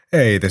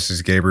Hey, this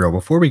is Gabriel.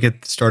 Before we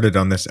get started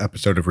on this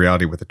episode of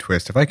Reality with a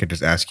Twist, if I could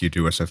just ask you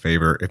to do us a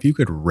favor, if you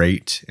could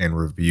rate and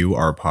review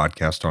our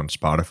podcast on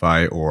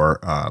Spotify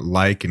or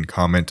like and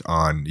comment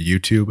on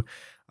YouTube,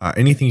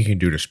 anything you can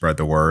do to spread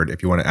the word.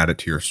 If you want to add it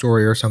to your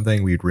story or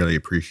something, we'd really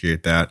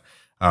appreciate that.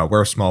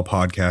 We're a small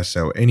podcast,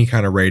 so any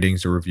kind of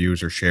ratings or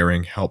reviews or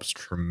sharing helps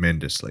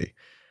tremendously.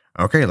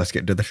 Okay, let's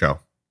get into the show.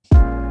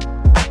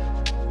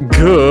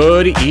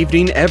 Good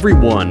evening,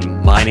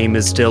 everyone. My name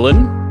is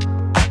Dylan.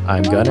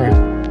 I'm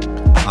Gunnar.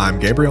 I'm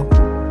Gabriel.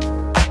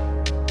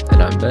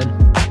 And I'm Ben.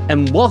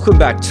 And welcome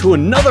back to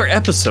another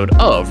episode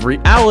of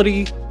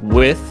Reality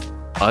with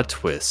a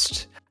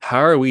Twist. How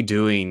are we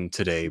doing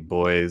today,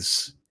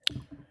 boys?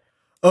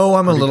 Oh,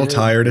 I'm a little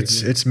tired.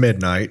 It's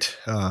midnight.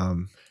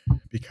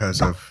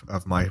 Because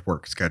of my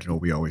work schedule,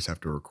 we always have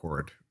to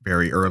record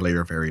very early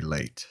or very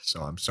late.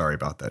 So I'm sorry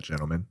about that,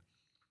 gentlemen.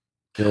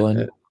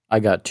 Dylan, I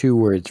got 2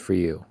 words for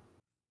you.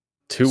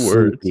 2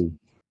 words.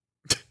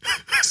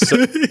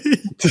 So,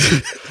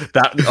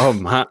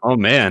 oh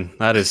man,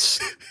 that is.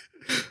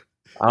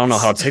 I don't know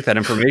how to take that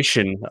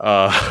information.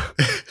 I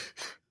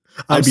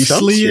be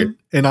sleeing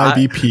and I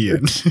be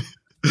peeing.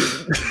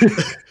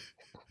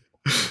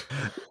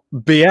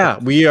 But yeah,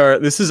 we are.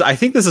 I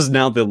think this is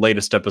now the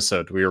latest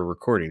episode we are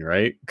recording,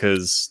 right?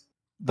 Because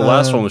the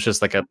last one was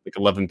just like at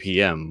 11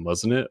 p.m.,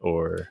 wasn't it?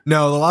 Or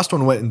no, the last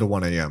one went into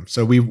 1 a.m.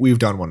 So we've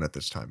done one at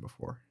this time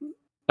before.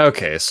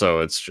 Okay,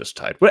 so it's just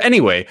tied. But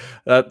anyway,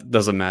 that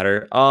doesn't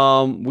matter.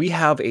 We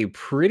have a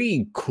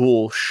pretty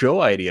cool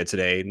show idea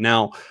today.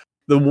 Now,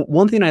 the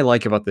one thing I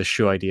like about this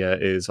show idea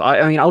is,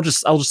 I mean, I'll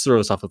just throw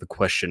this off with a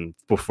question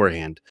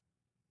beforehand.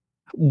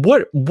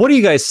 What do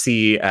you guys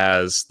see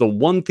as the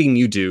one thing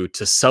you do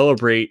to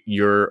celebrate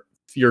your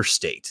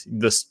state,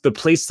 the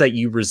place that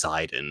you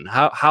reside in?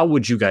 How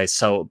would you guys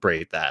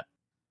celebrate that?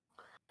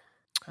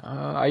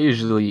 I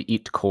usually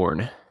eat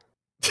corn.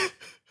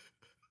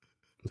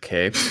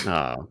 Okay.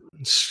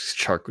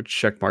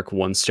 Check mark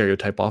 1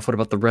 stereotype off. What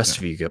about the rest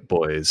of you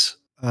boys?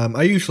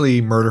 I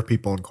usually murder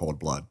people in cold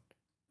blood.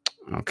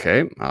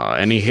 Okay.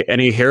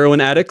 Any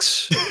heroin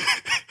addicts?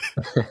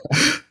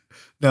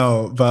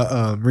 No,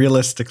 but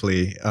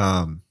realistically,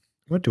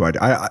 what do I do?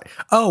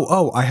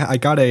 I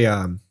got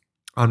a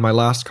on my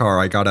last car.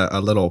 I got a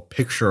little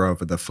picture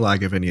of the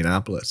flag of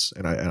Indianapolis,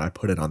 and I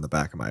put it on the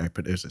back of my.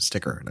 It was a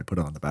sticker, and I put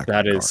it on the back.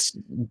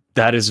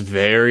 That is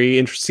very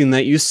interesting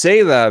that you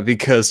say that,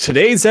 because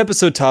today's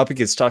episode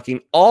topic is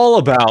talking all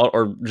about,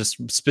 or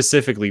just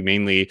specifically,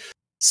 mainly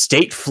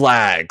state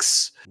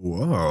flags.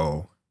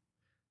 Whoa!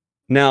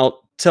 Now,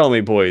 tell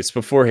me, boys,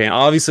 beforehand,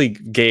 obviously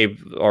Gabe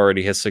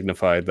already has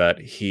signified that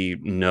he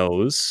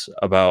knows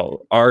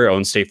about our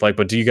own state flag,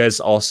 but do you guys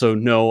also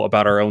know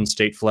about our own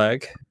state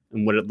flag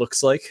and what it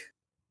looks like?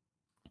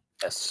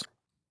 Yes.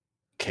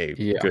 Okay,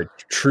 yeah. Good.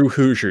 True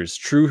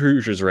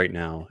Hoosiers right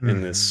now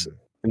in this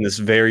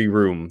very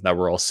room that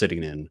we're all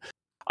sitting in.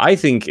 I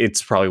think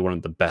it's probably one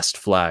of the best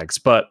flags,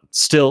 but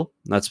still,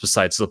 that's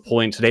besides the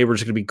point. Today, we're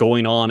just going to be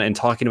going on and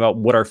talking about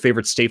what our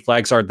favorite state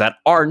flags are that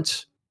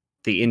aren't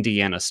the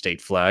Indiana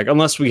state flag,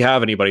 unless we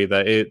have anybody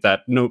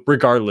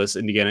regardless,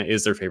 Indiana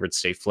is their favorite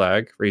state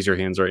flag. Raise your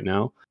hands right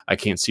now. I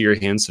can't see your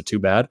hands, so too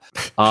bad.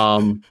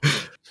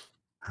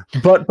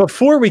 But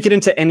before we get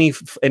into any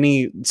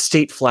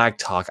state flag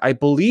talk, I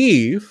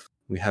believe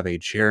we have a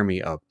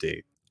Jeremy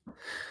update.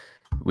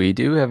 We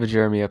do have a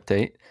Jeremy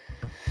update.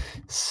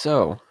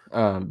 So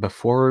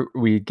before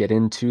we get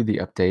into the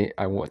update,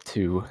 I want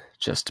to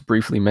just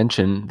briefly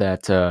mention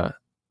that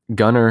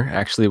Gunnar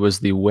actually was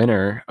the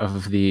winner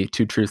of the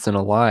 2 Truths and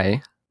a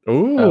Lie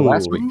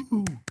last week.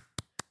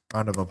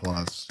 Round of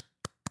applause.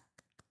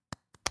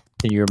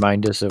 Can you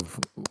remind us of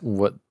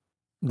what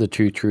the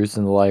 2 Truths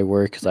and the Lie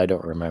were? Because I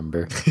don't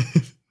remember.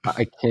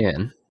 I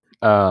can.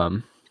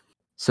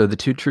 So the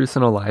 2 Truths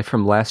and a Lie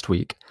from last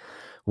week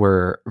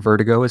were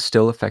vertigo is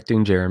still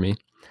affecting Jeremy.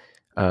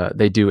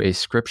 They do a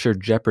Scripture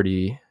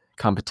Jeopardy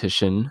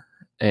competition,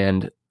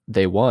 and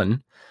they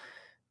won.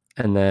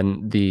 And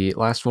then the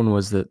last one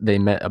was that they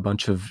met a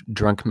bunch of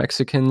drunk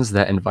Mexicans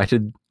that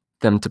invited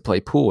them to play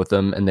pool with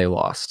them, and they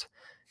lost.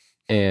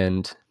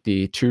 And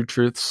the 2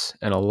 Truths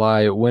and a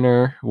Lie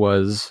winner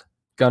was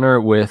Gunnar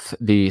with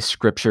the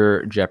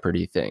Scripture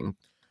Jeopardy thing.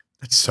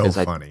 That's so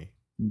funny.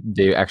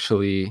 They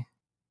actually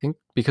think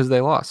because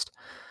they lost.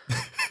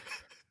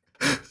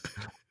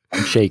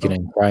 I'm shaking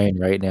and crying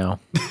right now.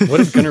 What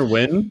did Gunnar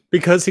win?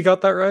 Because he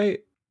got that right?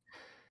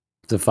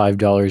 The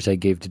 $5 I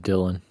gave to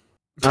Dylan.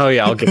 Oh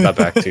yeah, I'll get that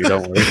back to you.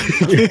 Don't worry.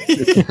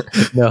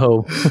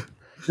 No.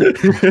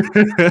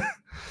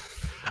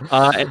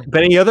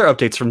 But any other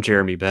updates from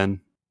Jeremy,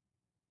 Ben?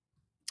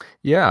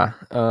 Yeah.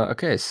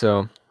 Okay.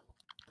 So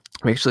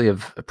we actually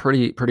have a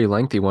pretty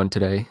lengthy one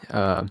today.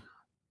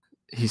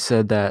 He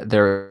said that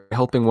they're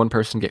helping one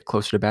person get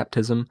closer to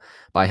baptism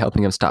by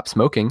helping him stop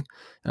smoking.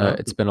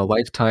 It's been a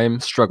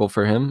lifetime struggle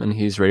for him, and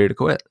he's ready to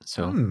quit.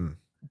 So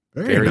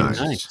very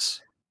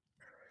nice.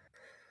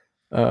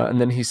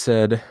 And then he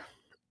said,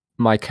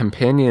 my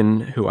companion,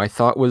 who I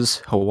thought was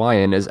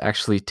Hawaiian, is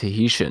actually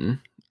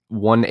Tahitian,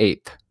 1/8.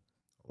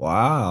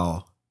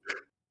 Wow.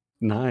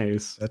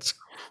 Nice. That's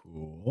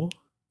cool.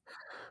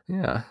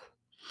 Yeah.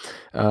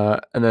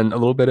 And then a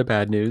little bit of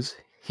bad news.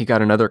 He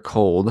got another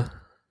cold.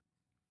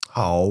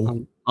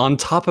 Oh. On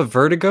top of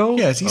vertigo?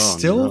 Yeah, is he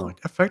still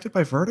affected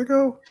by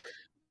vertigo?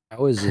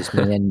 How is this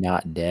man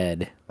not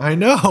dead? I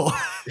know.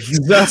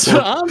 That's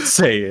what I'm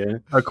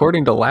saying.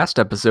 According to last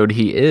episode,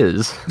 he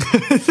is.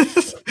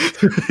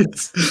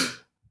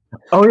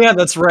 Oh yeah,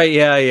 that's right.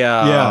 Yeah.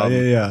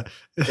 Yeah.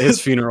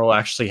 His funeral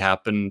actually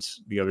happened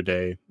the other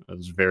day. It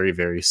was very,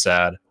 very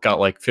sad. Got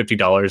like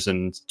 $50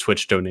 in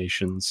Twitch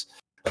donations.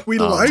 We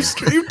live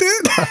streamed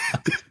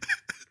it.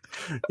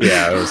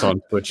 Yeah, it was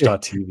on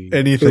Twitch.tv.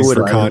 Anything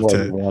for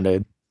content.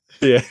 Wanted.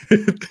 Yeah.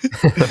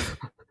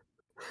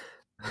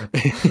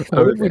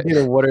 What if we did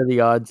a what are the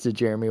odds to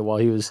Jeremy while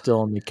he was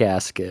still in the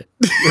casket?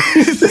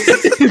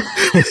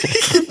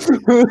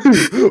 What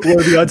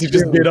are the odds you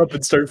just get up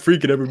and start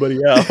freaking everybody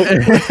out?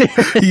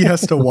 He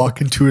has to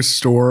walk into a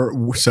store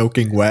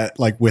soaking wet,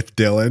 like with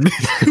Dylan.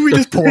 We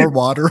just pour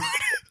water on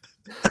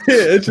it.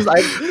 It's just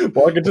I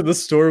walk into the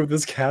store with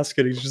this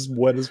casket. He's just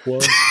wet as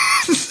well.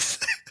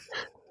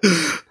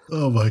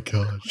 Oh my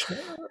gosh.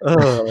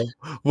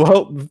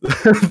 Well,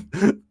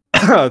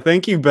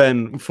 thank you,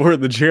 Ben, for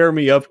the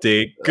Jeremy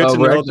update. Good to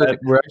know that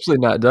we're actually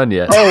not done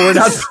yet. Oh, we're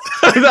not.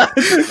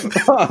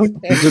 We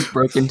just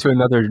broke into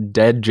another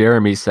dead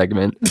Jeremy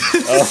segment.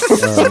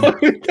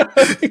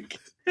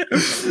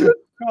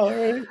 All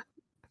right.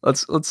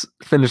 Let's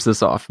finish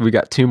this off. We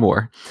got two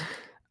more.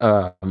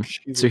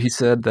 So he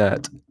said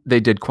that they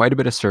did quite a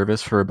bit of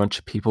service for a bunch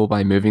of people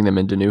by moving them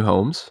into new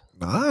homes.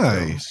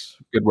 Nice.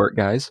 So, good work,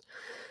 guys.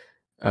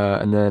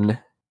 And then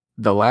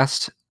the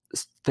last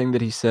thing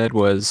that he said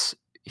was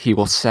he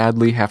will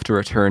sadly have to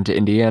return to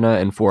Indiana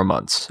in 4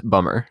 months.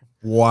 Bummer.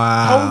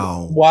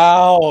 Wow.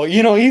 Wow.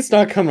 You know, he's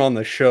not coming on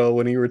the show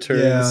when he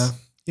returns. Yeah.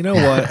 You know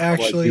what?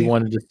 Actually, he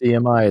wanted to see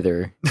him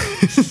either.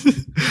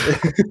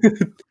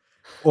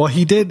 Well,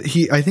 he did.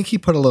 I think he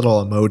put a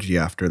little emoji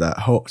after that.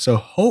 So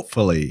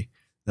hopefully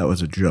that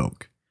was a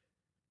joke.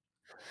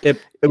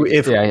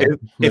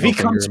 If he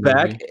comes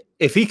back,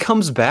 if he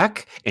comes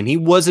back and he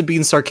wasn't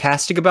being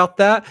sarcastic about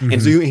that, and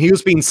so he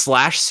was being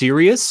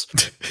serious,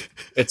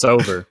 it's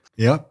over.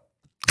 Yep,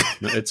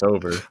 it's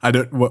over. I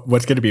don't.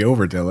 What's going to be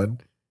over, Dylan?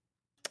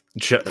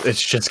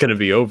 It's just going to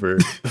be over.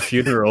 The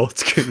funeral.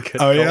 It's going to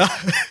get. Oh yeah.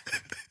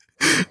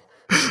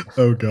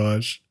 Oh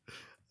gosh.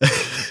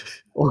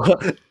 Well,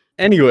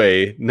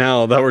 anyway,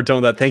 now that we're done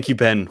with that, thank you,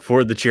 Ben,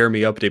 for the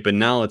Jeremy update. But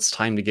now it's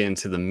time to get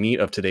into the meat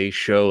of today's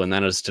show, and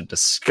that is to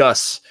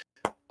discuss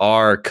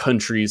our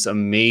country's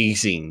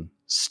amazing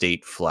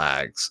state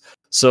flags.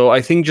 So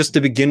I think just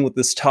to begin with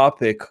this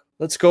topic,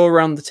 let's go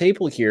around the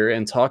table here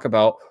and talk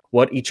about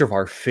what each of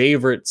our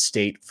favorite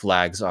state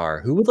flags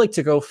are. Who would like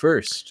to go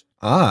first?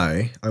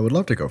 I would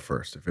love to go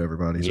first if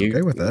everybody's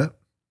okay with that.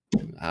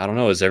 I don't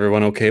know. Is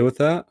everyone okay with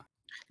that?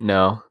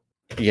 No.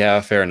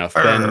 Yeah, fair enough.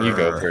 Ben, you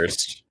go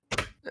first.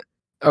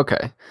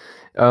 Okay.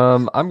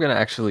 I'm going to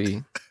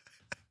actually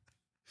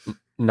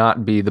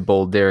not be the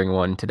bold, daring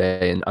one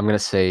today, and I'm going to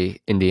say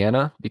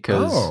Indiana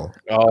because...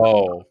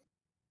 Oh.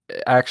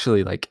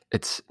 Actually, like,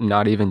 it's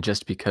not even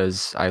just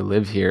because I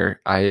live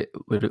here. I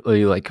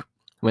literally, like,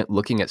 went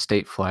looking at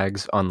state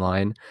flags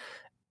online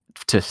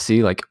to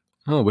see, like,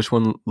 oh, which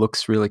one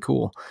looks really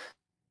cool.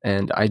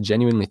 And I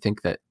genuinely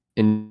think that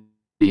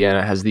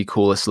Indiana has the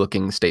coolest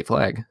looking state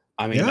flag.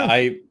 I mean,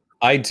 yeah.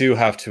 I do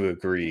have to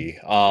agree.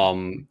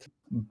 I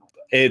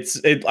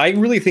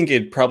really think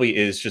it probably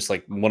is just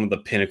like one of the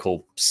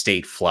pinnacle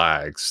state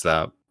flags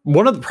that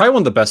probably one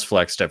of the best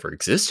flags to ever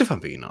exist, if I'm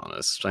being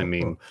honest. I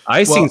mean,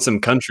 I've seen some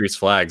countries'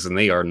 flags and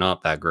they are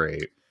not that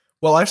great.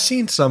 Well, I've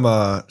seen some,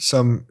 on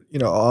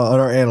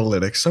our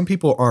analytics, some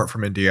people aren't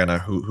from Indiana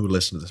who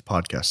listen to this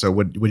podcast. So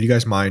would you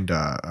guys mind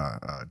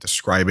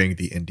describing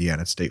the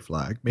Indiana state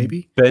flag,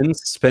 maybe? Ben,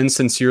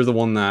 since you're the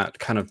one that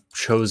kind of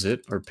chose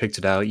it or picked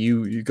it out,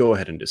 you go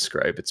ahead and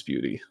describe its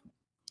beauty.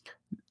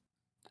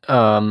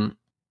 Okay.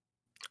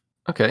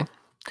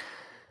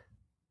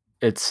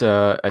 It's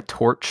a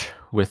torch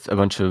with a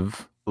bunch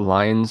of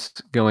lines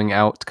going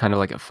out, kind of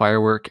like a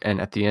firework,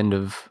 and at the end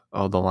of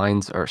all the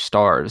lines are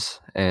stars,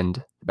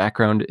 and the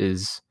background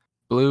is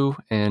blue,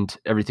 and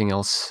everything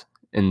else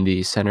in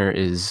the center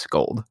is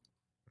gold.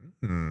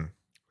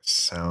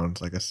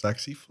 Sounds like a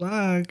sexy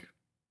flag.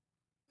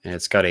 And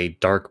it's got a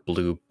dark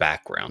blue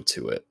background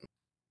to it.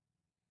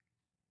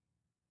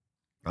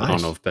 Nice. I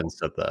don't know if Ben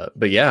said that,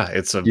 but yeah,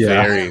 it's a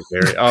very,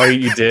 very... Oh,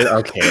 you did?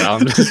 Okay,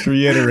 I'm just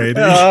reiterating.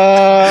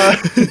 God,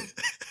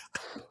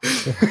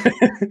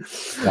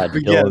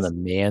 Dylan, the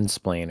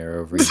mansplainer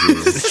over here.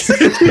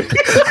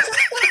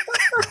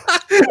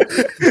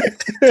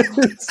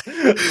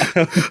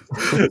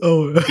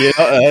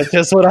 Yeah,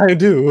 that's what I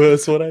do.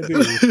 That's what I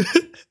do.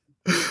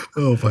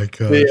 Oh my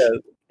god! Yeah,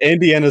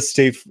 Indiana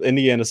state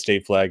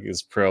flag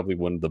is probably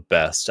one of the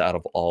best out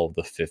of all of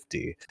the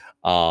 50.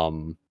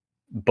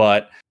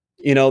 But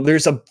you know,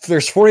 there's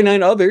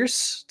 49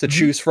 others to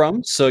choose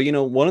from. So, you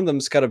know, one of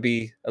them's got to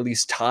be at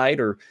least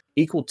tied or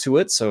equal to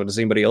it. So does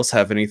anybody else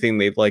have anything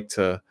they'd like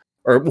to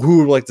Or who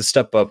would like to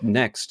step up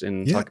next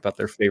and talk about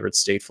their favorite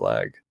state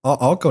flag?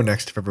 I'll go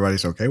next if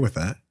everybody's okay with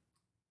that.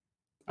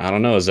 I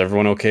don't know. Is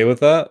everyone okay with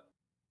that?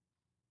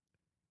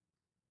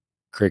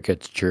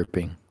 Crickets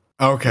chirping.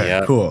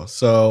 Okay, cool.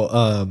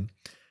 So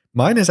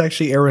mine is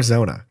actually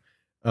Arizona.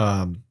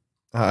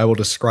 I will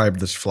describe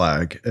this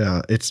flag.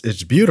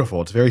 It's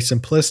beautiful. It's very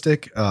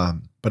simplistic,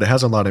 but it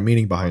has a lot of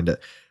meaning behind it.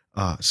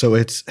 So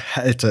it's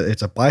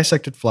a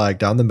bisected flag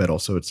down the middle.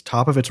 So it's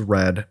top of it's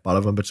red,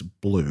 bottom of it's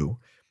blue,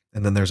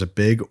 and then there's a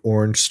big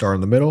orange star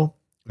in the middle.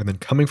 And then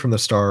coming from the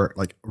star,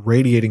 like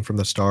radiating from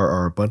the star,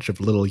 are a bunch of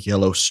little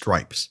yellow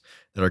stripes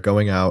that are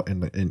going out,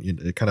 and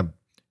it kind of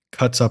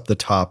cuts up the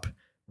top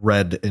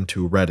red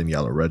into red and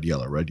yellow, red,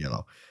 yellow, red,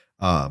 yellow.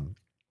 And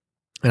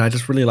I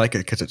just really like it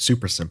because it's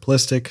super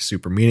simplistic,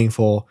 super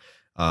meaningful,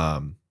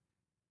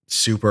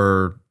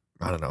 super,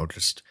 I don't know,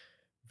 just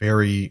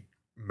very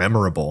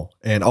memorable.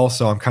 And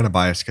also I'm kind of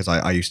biased because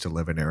I used to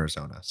live in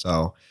Arizona.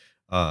 So,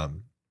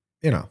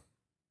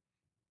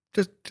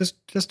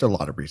 just a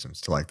lot of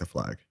reasons to like the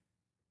flag.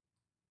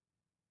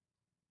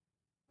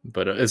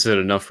 But is it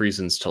enough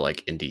reasons to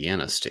like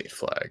Indiana state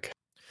flag?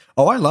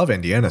 Oh, I love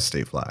Indiana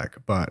state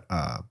flag, but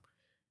I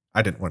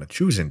didn't want to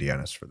choose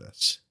Indiana's for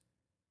this.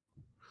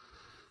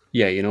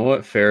 Yeah, you know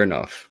what? Fair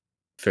enough.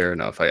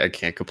 I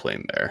can't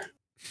complain there.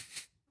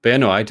 But yeah,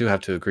 no, I do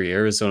have to agree.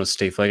 Arizona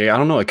state flag, I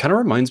don't know. It kind of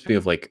reminds me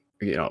of like,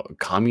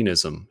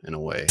 communism in a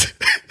way.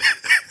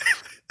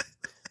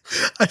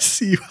 I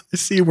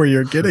see where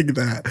you're getting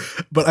that,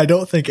 but I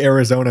don't think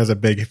Arizona is a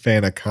big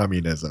fan of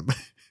communism.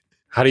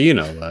 How do you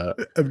know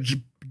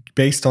that?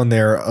 Based on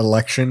their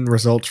election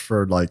results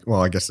for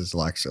I guess this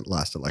last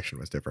election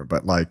was different,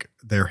 but like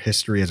their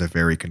history as a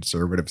very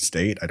conservative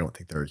state, I don't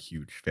think they're a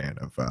huge fan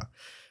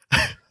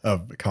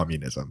of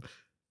communism.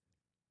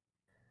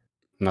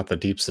 Not the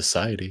deep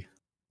society.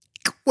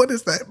 What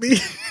does that mean?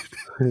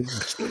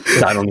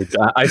 I don't need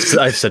to. I've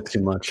said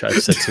too much.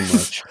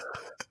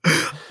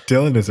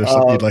 Dylan, is there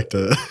something you'd like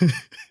to?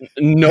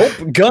 Nope.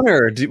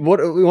 Gunnar, what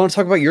we want to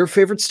talk about your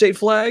favorite state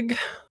flag?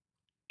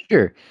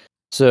 Sure.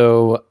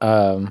 So,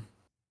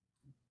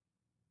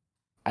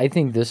 I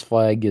think this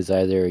flag is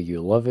either you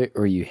love it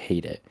or you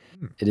hate it.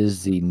 It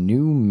is the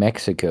New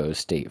Mexico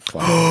state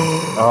flag.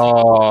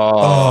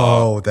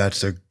 Oh,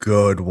 that's a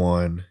good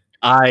one.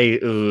 I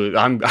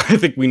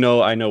think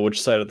I know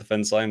which side of the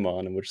fence I'm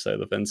on and which side of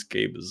the fence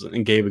Gabe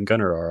and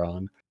Gunnar are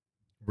on.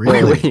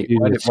 Really? Wait,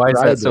 why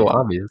is that so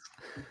obvious?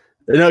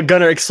 No,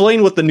 Gunnar,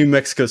 explain what the New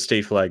Mexico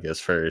state flag is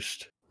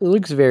first. It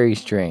looks very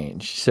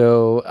strange.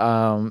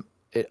 So,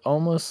 it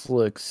almost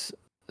looks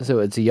so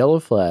it's a yellow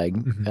flag,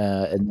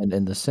 and then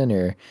in the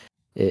center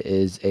it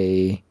is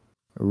a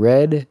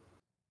red,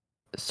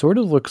 sort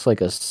of looks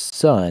like a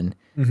sun,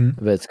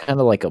 but it's kind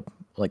of like a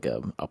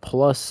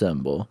plus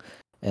symbol,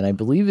 and I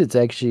believe it's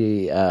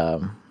actually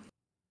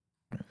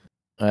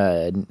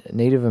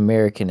Native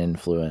American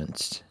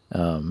influenced,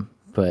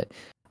 but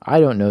I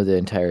don't know the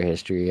entire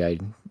history.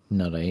 I'm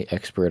not an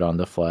expert on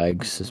the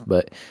flags,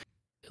 but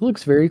it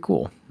looks very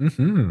cool.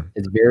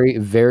 It's very,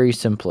 very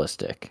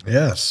simplistic.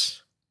 Yes.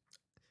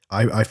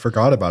 I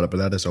forgot about it, but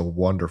that is a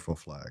wonderful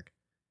flag.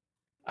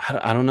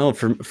 I don't know.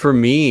 For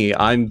me,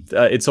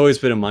 it's always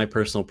been in my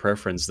personal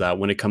preference that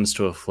when it comes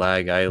to a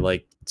flag, I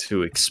like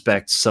to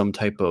expect some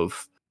type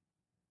of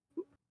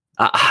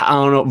I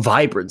don't know,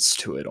 vibrance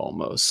to it,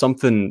 almost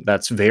something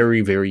that's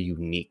very, very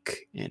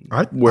unique in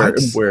where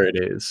it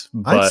is.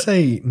 But I'd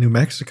say New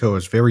Mexico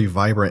is very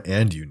vibrant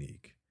and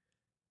unique.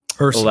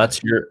 Personally. Well,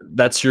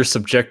 that's your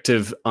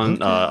subjective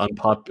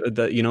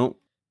unpopular.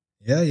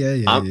 Yeah.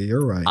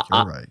 You're right.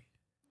 You're right.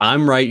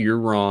 I'm right. You're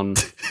wrong.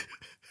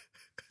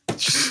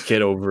 Just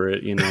get over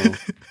it.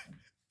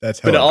 That's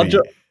how. But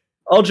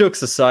all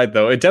jokes aside,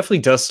 though, it definitely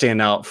does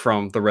stand out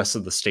from the rest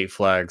of the state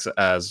flags,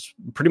 as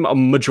pretty much a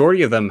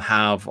majority of them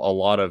have a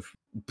lot of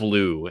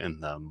blue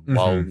in them,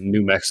 while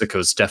New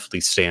Mexico's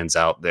definitely stands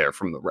out there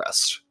from the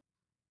rest.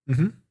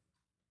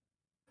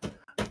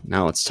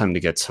 Now it's time to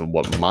get to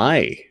what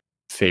my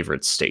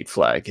favorite state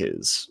flag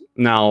is.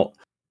 Now,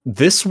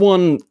 this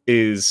one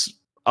is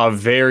a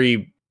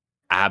very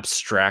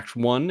abstract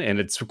one, and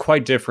it's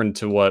quite different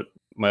to what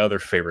my other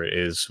favorite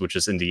is, which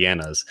is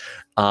Indiana's.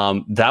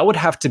 That would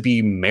have to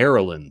be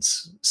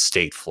Maryland's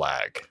state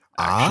flag.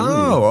 Actually.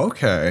 Oh,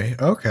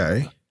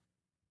 okay.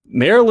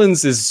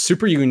 Maryland's is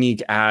super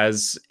unique,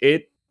 as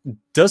it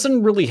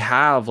doesn't really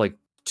have like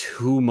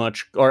too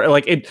much, or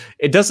like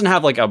it doesn't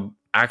have like a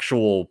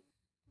actual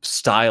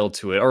style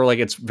to it, or like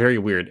it's very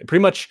weird.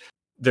 Pretty much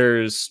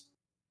there's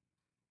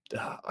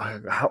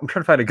I'm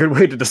trying to find a good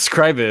way to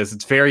describe it, as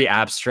it's very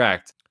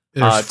abstract.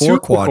 There's four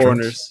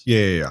quadrants.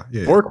 Yeah.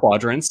 4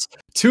 quadrants.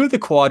 2 of the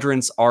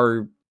quadrants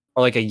are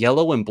like a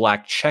yellow and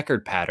black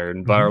checkered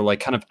pattern, but are like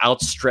kind of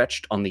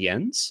outstretched on the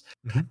ends.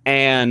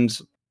 And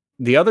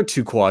the other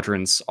 2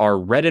 quadrants are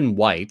red and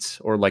white,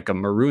 or like a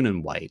maroon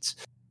and white,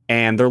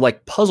 and they're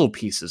like puzzle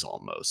pieces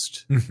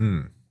almost.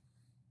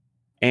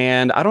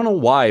 And I don't know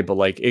why, but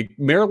like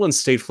Maryland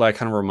state flag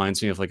kind of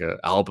reminds me of like an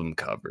album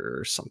cover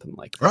or something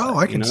like that. Oh,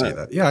 I can see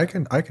that. Yeah, I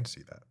can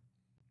see that.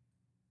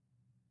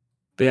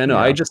 But yeah,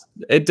 no,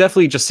 it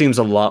definitely just seems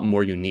a lot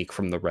more unique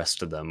from the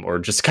rest of them, or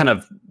just kind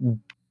of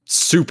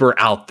super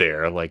out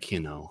there, like,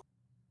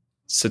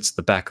 sits at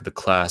the back of the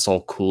class,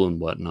 all cool and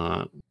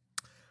whatnot.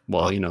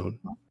 Well,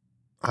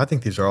 I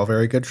think these are all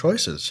very good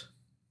choices.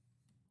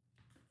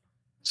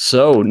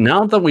 So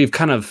now that we've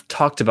kind of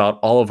talked about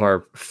all of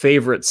our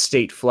favorite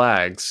state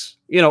flags,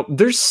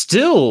 there's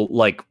still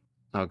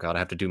oh God, I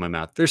have to do my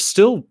math. There's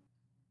still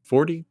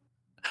 40.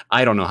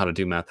 I don't know how to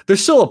do math.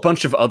 There's still a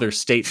bunch of other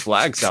state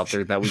flags out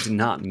there that we did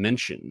not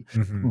mention,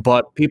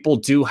 but people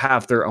do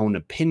have their own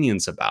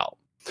opinions about.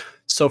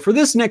 So for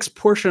this next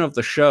portion of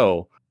the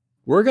show,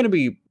 we're going to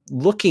be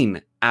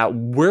looking at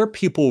where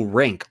people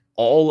rank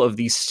all of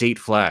these state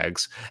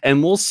flags,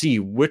 and we'll see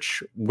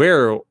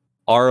where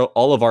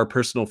all of our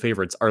personal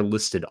favorites are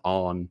listed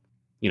on,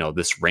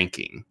 this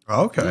ranking.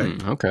 Okay.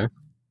 Okay.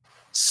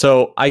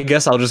 So I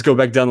guess I'll just go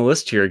back down the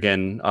list here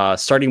again,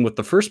 starting with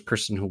the first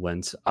person who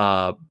went,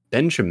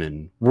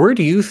 Benjamin. Where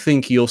do you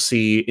think you'll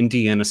see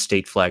Indiana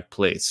state flag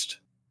placed?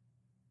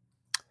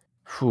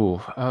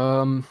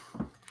 I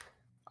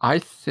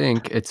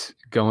think it's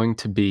going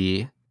to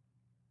be,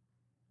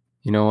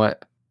 you know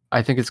what?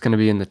 I think it's going to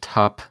be in the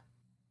top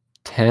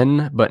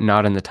 10, but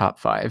not in the top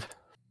 5.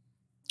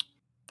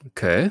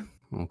 Okay.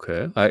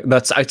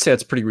 I'd say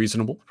that's pretty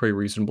reasonable.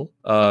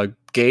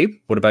 Gabe,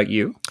 what about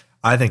you?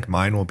 I think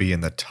mine will be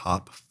in the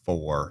top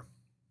 4.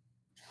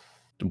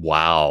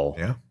 Wow.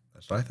 Yeah,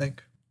 that's what I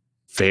think.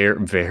 Very,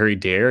 very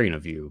daring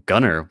of you.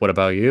 Gunnar, what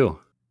about you?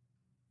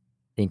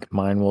 I think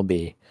mine will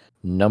be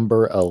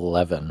number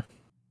 11.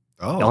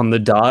 Oh. On the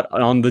dot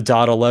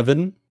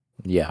 11?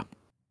 Yeah.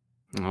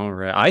 All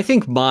right. I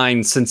think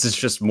mine, since it's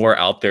just more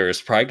out there,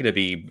 is probably going to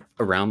be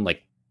around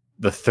like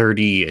the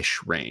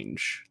 30-ish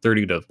range,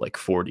 30 to like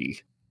 40.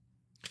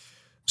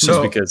 So,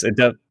 just because it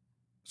does.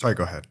 Sorry,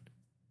 go ahead.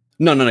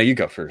 No, you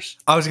go first.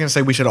 I was going to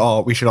say we should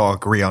all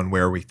agree on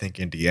where we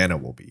think Indiana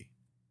will be.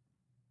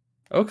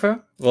 Okay.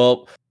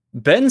 Well,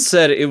 Ben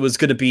said it was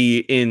going to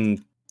be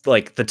in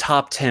like the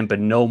top 10, but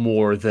no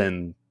more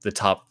than the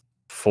top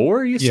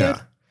 4. You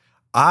said?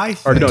 I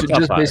think,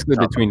 just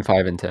basically between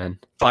 5 and 10.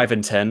 5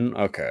 and 10.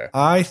 Okay.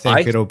 I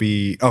think it'll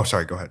be. Oh,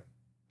 sorry. Go ahead.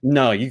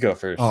 No, you go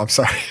first. Oh, I'm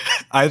sorry.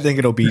 I think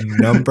it'll be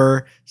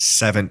number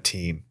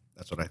 17.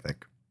 That's what I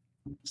think.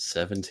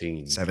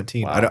 17.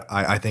 Wow.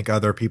 I think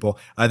other people.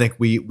 I think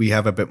we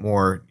have a bit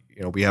more.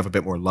 We have a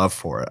bit more love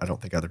for it. I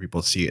don't think other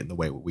people see it in the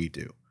way we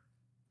do.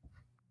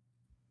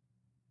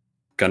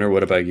 Gunnar,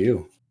 what about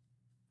you?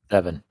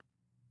 7.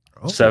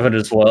 Oh. 7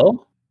 as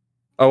well.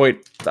 Oh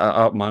wait,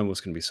 mine was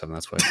going to be 7.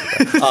 That's why.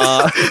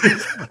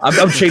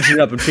 I'm changing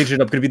it up.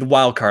 Going to be the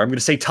wild card. I'm going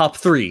to say top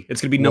 3.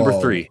 It's going to be number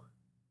 3.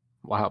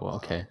 Wow.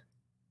 Okay.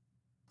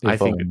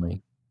 If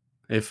only.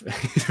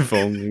 If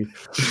only.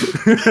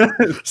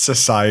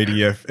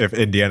 Society, if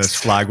Indiana's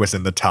flag was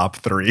in the top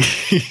 3.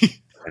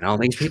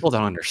 These people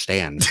don't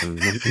understand.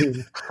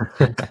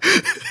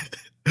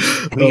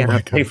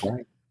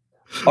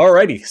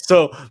 Alrighty,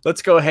 so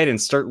let's go ahead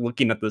and start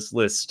looking at this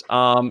list.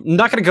 I'm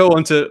not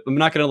going to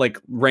like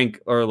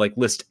rank or like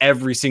list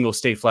every single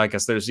state flag,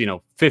 as there's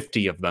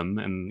 50 of them,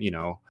 and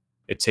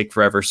it'd take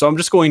forever. So I'm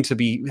just going to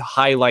be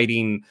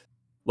highlighting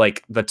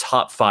like the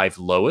top 5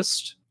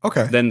 lowest.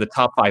 Okay. Then the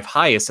top 5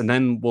 highest, and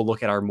then we'll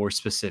look at our more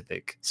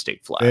specific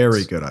state flags.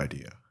 Very good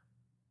idea.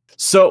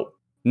 So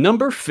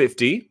number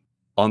 50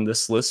 on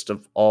this list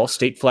of all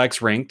state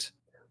flags ranked,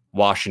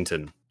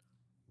 Washington.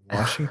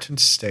 Washington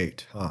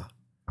State, huh?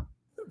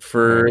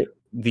 For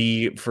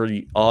the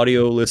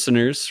audio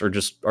listeners or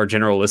just our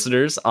general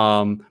listeners,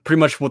 pretty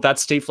much what that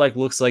state flag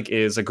looks like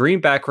is a green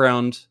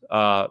background,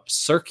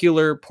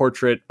 circular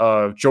portrait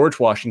of George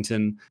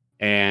Washington,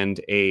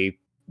 and a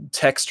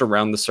text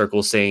around the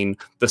circle saying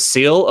the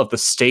seal of the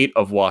state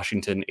of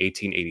Washington,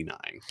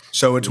 1889.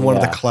 So it's one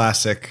of the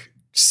classic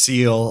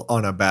seal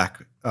on a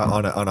back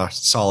on a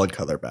solid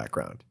color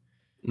background.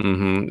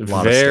 Mm-hmm. A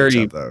lot of states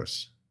have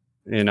those.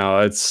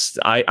 It's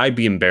I'd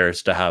be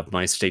embarrassed to have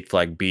my state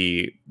flag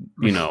be,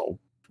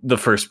 the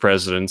first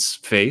president's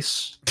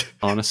face.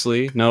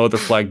 Honestly, no other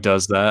flag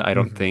does that. I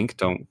don't think.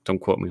 Don't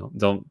quote me.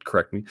 Don't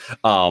correct me.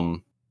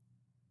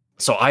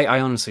 So I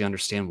honestly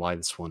understand why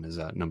this one is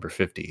at number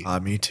 50.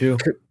 Me too.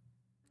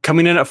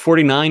 Coming in at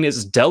 49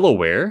 is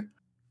Delaware.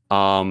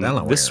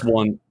 This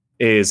one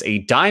is a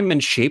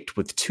diamond shaped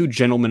with 2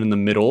 gentlemen in the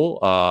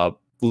middle,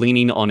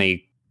 leaning on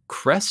a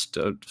crest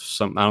of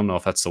some, I don't know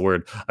if that's the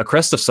word, a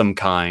crest of some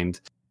kind.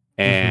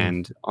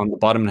 And on the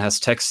bottom it has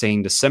text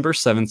saying December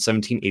 7th,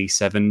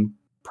 1787,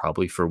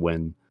 probably for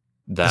when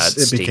that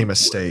it became a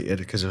state,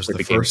 because it was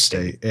the first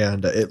state.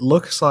 And it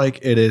looks like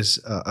it is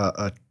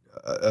a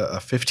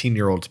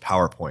 15-year-old's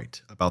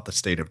PowerPoint about the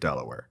state of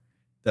Delaware.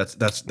 That's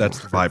the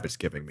vibe it's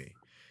giving me.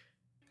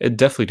 It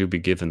definitely do be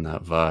given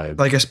that vibe.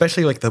 Like,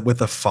 especially like with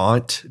the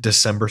font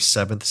December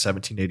 7th,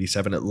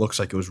 1787, it looks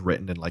like it was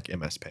written in like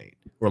MS Paint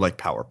or like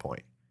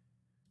PowerPoint.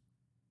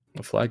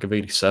 A flag of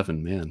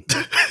 87, man.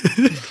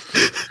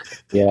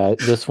 Yeah,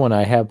 this one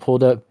I have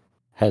pulled up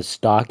has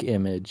stock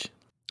image.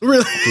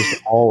 Really?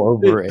 Just all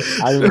over it.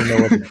 I don't even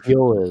know what the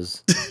deal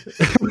is.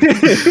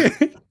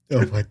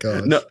 Oh my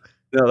gosh. No,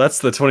 that's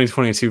the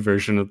 2022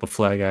 version of the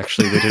flag.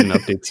 Actually, they did an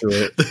update to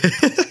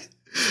it.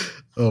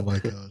 Oh my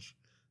gosh.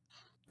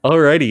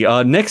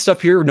 Alrighty. Next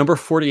up here, number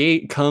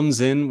 48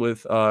 comes in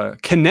with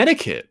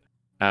Connecticut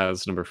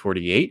as number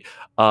 48.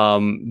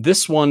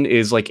 This one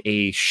is like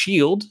a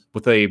shield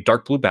with a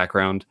dark blue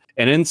background,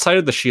 and inside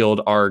of the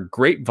shield are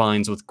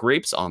grapevines with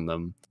grapes on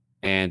them,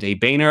 and a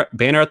banner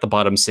at the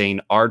bottom saying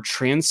 "Our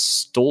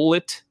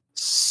Transtolit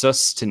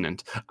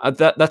Sustenant."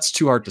 That's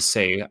too hard to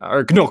say.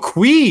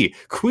 Qui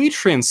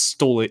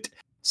Transtolit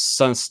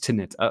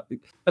Sustenant.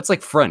 That's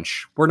like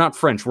French. We're not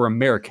French. We're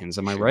Americans.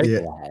 Am I right?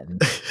 Yeah.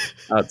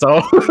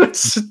 So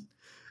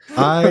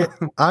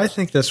I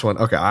think this one.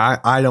 Okay,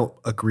 I don't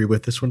agree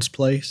with this one's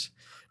place.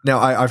 Now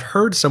I've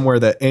heard somewhere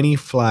that any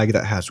flag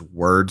that has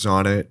words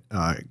on it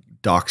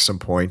docks some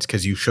points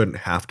because you shouldn't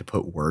have to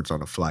put words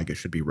on a flag. It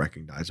should be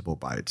recognizable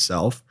by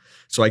itself.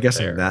 So I guess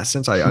in that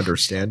sense I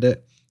understand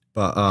it,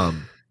 but I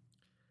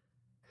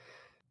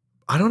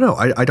don't know.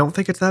 I don't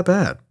think it's that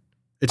bad.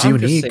 It's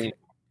unique. Just saying,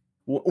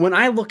 when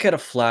I look at a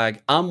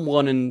flag, I'm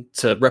wanting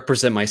to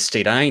represent my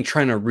state. I ain't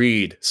trying to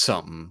read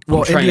something.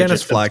 Well,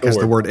 Indiana's flag has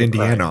the word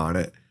Indiana on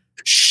it.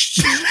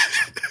 Shh.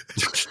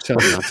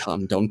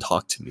 Tom, don't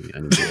talk to me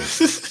anymore.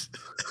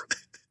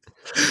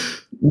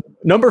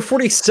 Number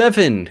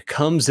 47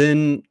 comes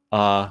in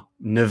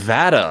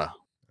Nevada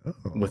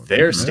with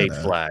their state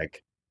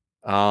flag.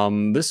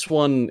 This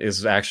one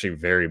is actually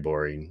very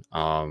boring.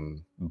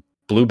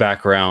 Blue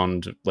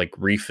background, like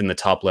reef in the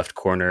top left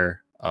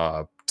corner,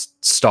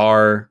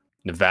 star,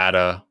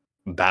 Nevada,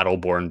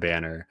 Battleborn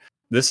banner.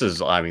 This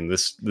is, I mean,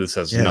 this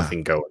has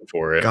nothing going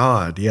for it.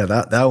 God, yeah,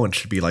 that one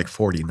should be like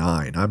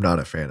 49. I'm not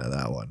a fan of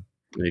that one.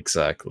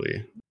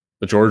 Exactly.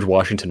 The George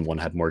Washington one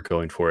had more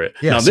going for it.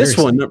 Yeah, now this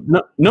one,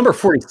 number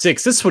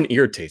 46, this one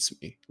irritates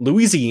me.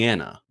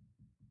 Louisiana.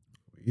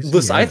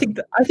 Listen, I think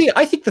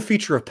the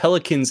feature of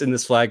pelicans in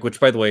this flag, which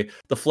by the way,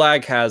 the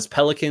flag has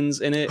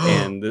pelicans in it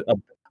and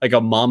like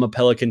a mama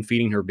pelican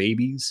feeding her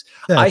babies.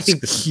 I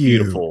think this is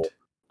beautiful.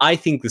 I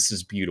think this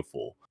is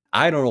beautiful.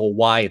 I don't know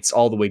why it's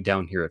all the way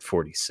down here at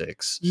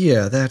 46.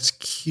 Yeah, that's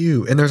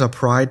cute. And there's a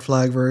pride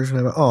flag version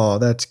of it. Oh,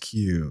 that's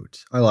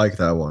cute. I like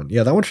that one.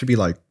 Yeah, that one should be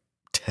like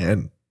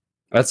 10.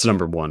 That's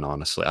number 1,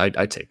 honestly. I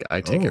take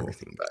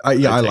everything back.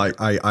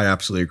 I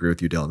absolutely agree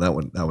with you, Dylan.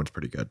 That one's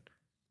pretty good.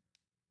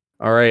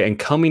 All right, and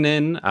coming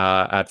in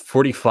at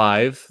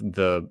 45,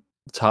 the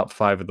top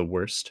 5 of the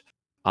worst,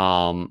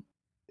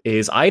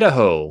 is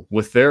Idaho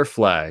with their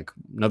flag.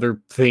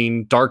 Another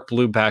thing, dark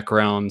blue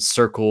background,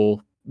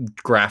 circle,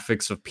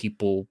 graphics of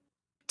people,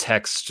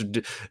 text.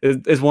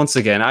 Is once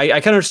again, I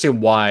can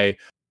understand why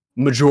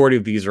majority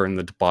of these are in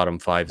the bottom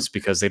 5s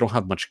because they don't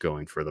have much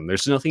going for them.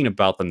 There's nothing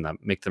about them that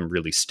make them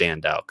really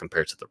stand out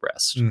compared to the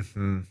rest.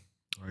 Mm-hmm.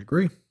 I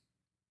agree.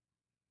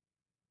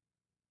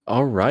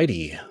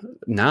 Alrighty,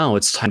 now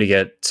it's time to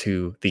get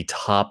to the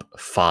top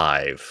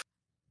 5.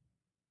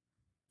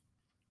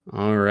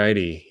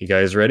 Alrighty, you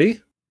guys ready?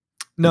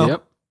 No.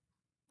 Yep.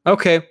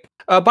 Okay.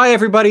 Bye,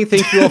 everybody.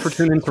 Thank you all for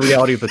tuning in to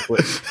Reality of the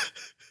Twist.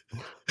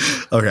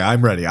 Okay,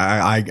 I'm ready.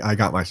 I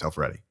got myself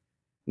ready.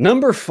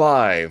 Number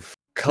 5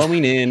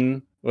 coming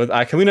in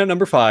at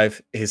number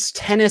 5 is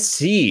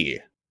Tennessee.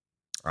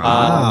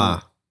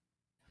 The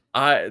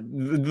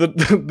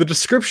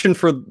description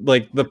for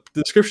the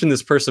description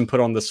this person put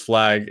on this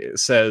flag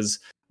says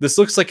this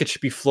looks like it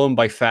should be flown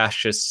by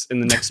fascists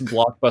in the next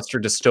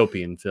blockbuster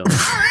dystopian film.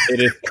 It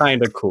is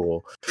kind of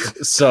cool.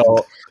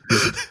 So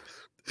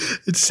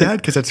it's sad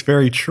because it's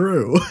very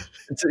true.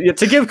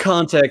 To give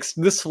context,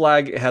 this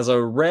flag has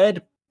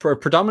a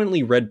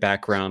predominantly red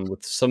background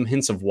with some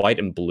hints of white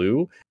and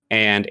blue,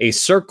 and a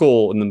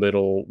circle in the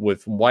middle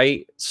with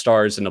white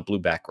stars and a blue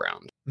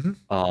background.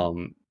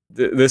 Mm-hmm.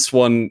 This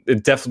one,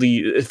 it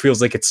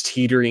feels like it's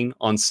teetering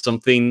on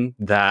something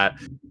that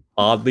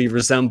oddly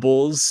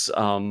resembles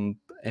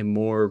a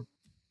more,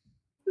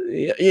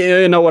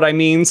 you know what I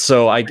mean?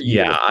 So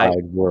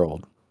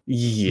world.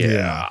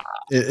 Yeah.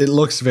 It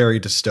looks very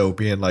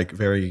dystopian, like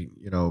very,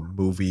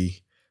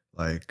 movie,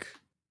 like,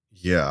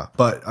 yeah.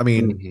 But I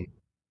mean, mm-hmm.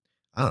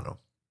 I don't know.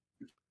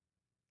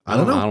 I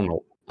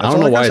don't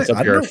know why it's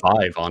up here at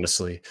 5,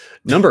 honestly.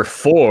 Number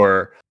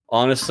 4,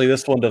 honestly,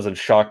 this one doesn't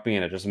shock me,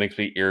 and it just makes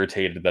me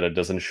irritated that it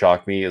doesn't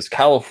shock me, is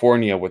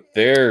California with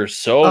their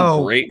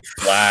great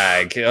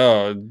flag.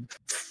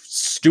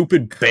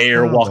 Stupid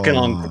bear walking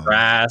on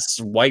grass,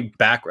 white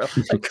background.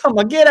 Like, come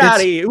on, get out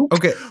of here.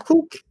 Okay.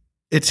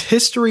 Its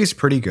history is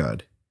pretty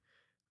good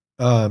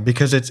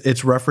because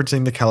it's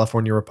referencing the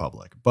California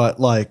Republic, but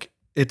like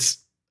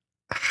it's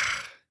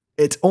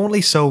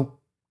only so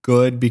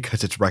good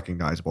because it's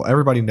recognizable.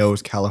 Everybody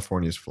knows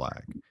California's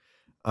flag.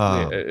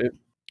 It's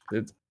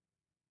like,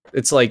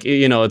 it's like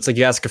you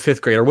ask a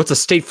 5th grader, what's a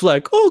state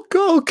flag? Oh,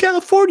 go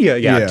California.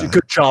 Yeah.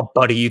 Good job,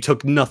 buddy. You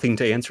took nothing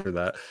to answer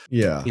that.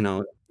 Yeah.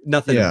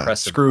 Nothing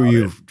impressive. Screw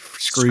you,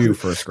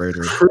 1st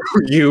grader. Screw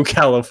you,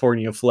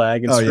 California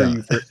flag, and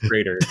you, 1st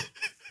grader.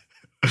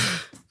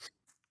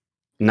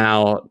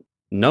 Now,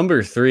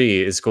 number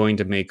 3 is going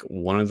to make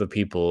one of the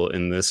people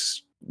in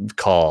this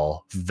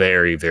call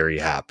very, very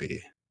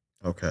happy. Oh,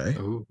 Okay.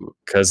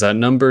 Because at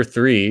number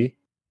 3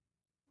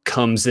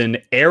 comes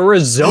in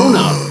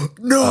Arizona.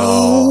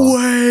 No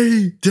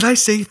way! Did I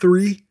say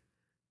 3?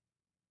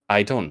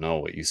 I don't know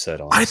what you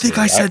said. Honestly. I think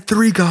I said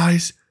 3,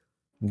 guys.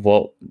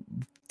 Well,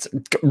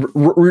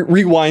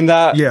 rewind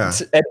that. Yeah.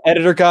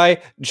 Editor guy.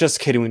 Just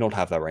kidding. We don't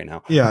have that right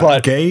now. Yeah.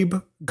 But Gabe,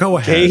 go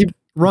ahead. Gabe,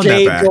 Run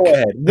that back. Go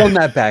ahead. Run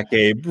that back,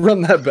 Gabe.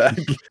 Run that back.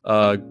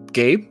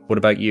 Gabe, what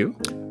about you?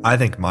 I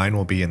think mine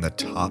will be in the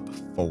top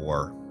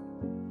 4.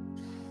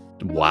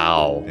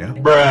 Wow. Yeah.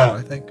 Bruh.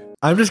 I think.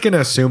 I'm just gonna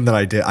assume that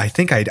I did. I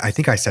think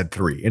I said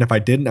 3, and if I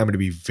didn't, I'm gonna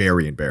be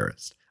very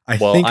embarrassed. I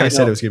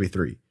said it was gonna be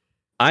 3.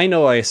 I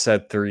know I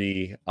said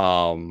 3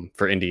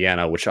 for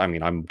Indiana, which I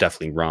mean I'm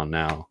definitely wrong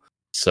now.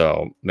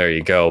 So there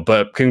you go.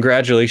 But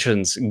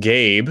congratulations,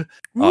 Gabe,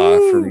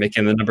 for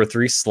making the number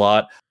 3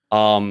 slot.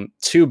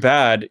 Too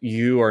bad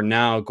you are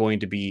now going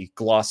to be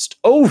glossed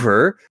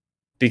over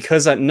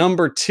because at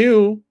number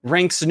 2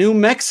 ranks New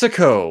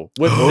Mexico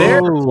with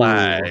their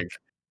flag.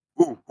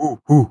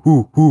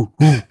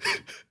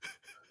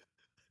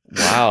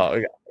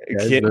 Wow.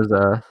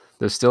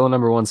 There's still a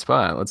number 1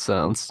 spot. Let's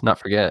not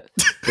forget.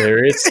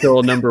 There is still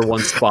a number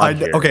 1 spot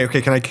here. Okay.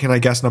 Can I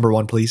guess number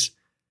 1, please?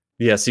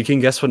 Yes, you can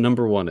guess what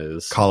number 1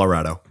 is.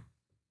 Colorado.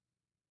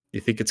 You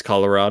think it's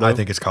Colorado? I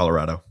think it's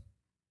Colorado.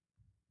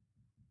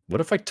 What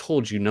if I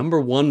told you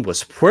number 1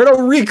 was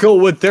Puerto Rico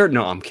with their?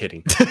 No, I'm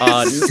kidding. You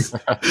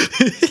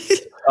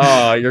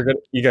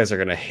guys are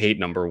gonna hate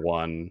number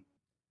 1.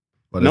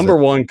 Number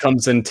 1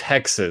 comes in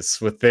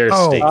Texas with their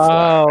state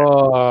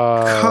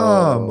flag.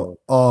 Come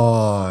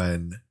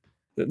on.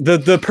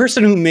 The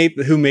person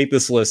who made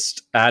this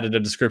list added a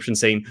description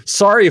saying,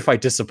 "Sorry if I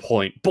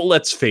disappoint, but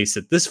let's face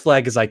it, this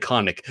flag is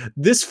iconic.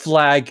 This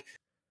flag."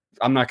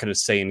 I'm not going to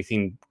say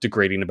anything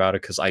degrading about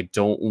it because I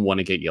don't want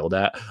to get yelled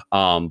at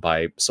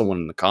by someone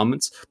in the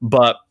comments.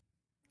 But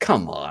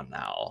come on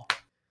now.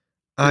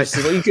 It's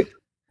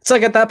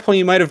like at that point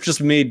you might have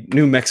just made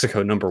New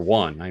Mexico number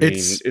 1. I mean,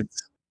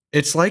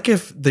 it's like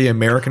if the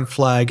American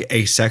flag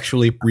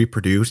asexually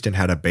reproduced and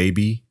had a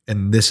baby,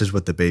 and this is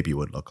what the baby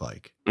would look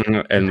like.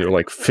 And there are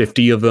like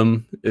 50 of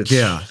them.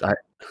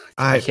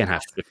 I can't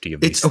have 50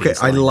 of these. It's okay.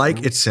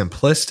 It's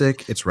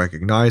simplistic. It's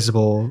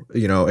recognizable.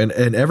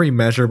 In every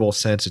measurable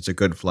sense, it's a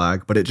good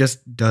flag, but it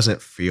just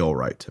doesn't feel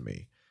right to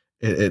me.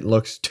 It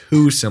looks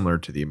too similar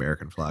to the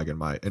American flag in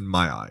my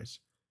eyes.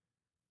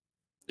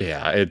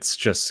 Yeah, it's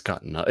just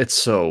gotten. It's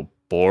so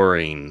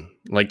boring.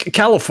 Like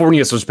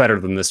California's was better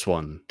than this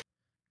one.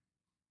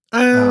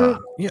 I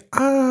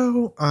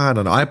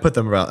don't know. I put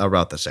them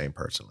about the same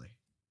personally.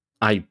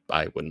 I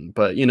wouldn't,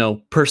 but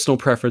personal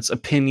preference,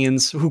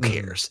 opinions, who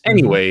cares?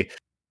 Anyway,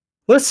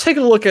 let's take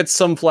a look at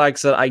some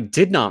flags that I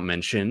did not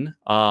mention.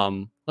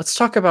 Let's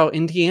talk about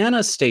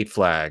Indiana state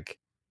flag.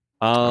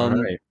 All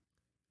right.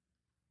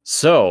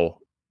 So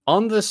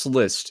on this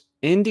list,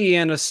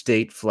 Indiana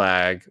state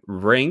flag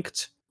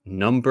ranked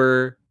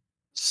number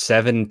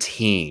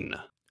 17.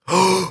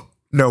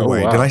 No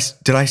way. Wow.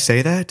 Did I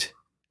say that?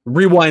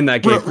 Rewind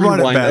that, Gabe. Run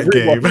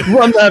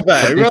that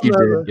back.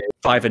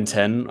 5 and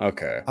 10.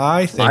 Okay.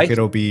 I think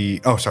it'll be.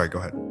 Oh, sorry. Go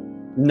ahead.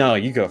 No,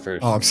 you go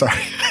first. Oh, I'm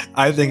sorry.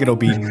 I think it'll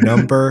be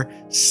number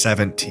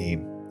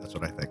 17. That's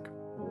what I think.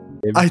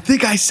 I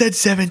think I said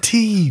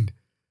 17.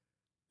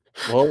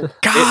 Well,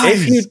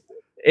 guys,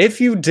 if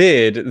you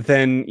did,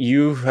 then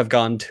you have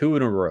gone 2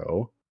 in a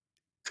row.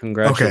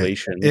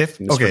 Congratulations.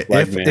 If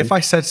I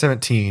said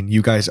 17,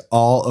 you guys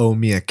all owe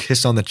me a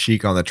kiss on the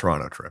cheek on the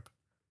Toronto trip.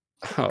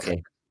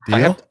 Okay.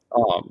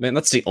 Oh man,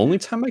 that's the only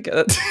time I get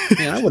it.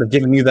 Man, I would have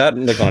given you that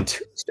on a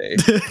Tuesday.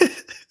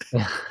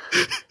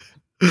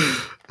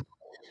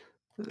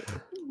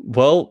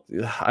 Well,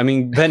 I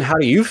mean, Ben, how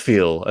do you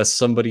feel as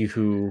somebody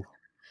who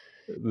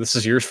this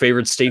is your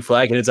favorite state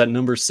flag and it's at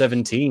number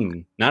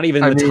 17? Not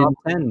even in the top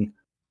 10.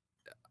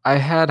 I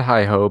had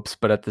high hopes,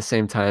 but at the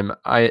same time,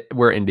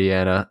 we're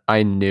Indiana.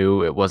 I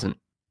knew it wasn't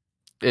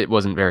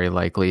very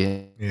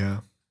likely. Yeah.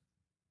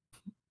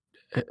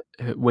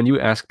 When you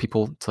ask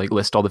people to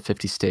list all the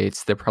 50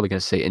 states, they're probably going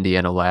to say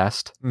Indiana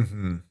last.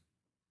 Mm-hmm.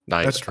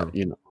 That's true.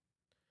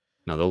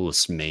 No, they'll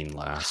list Maine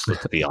last.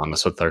 Let's be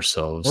honest with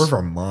ourselves. Or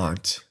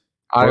Vermont.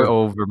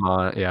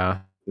 Vermont. Yeah.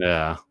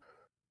 Yeah.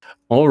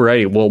 All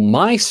right. Well,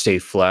 my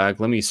state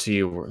flag. Let me see.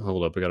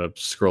 Hold up. I gotta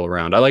scroll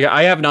around.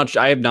 I have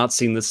not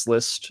seen this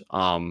list.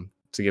 To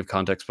give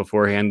context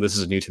beforehand, this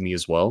is new to me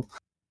as well.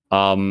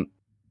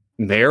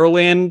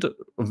 Maryland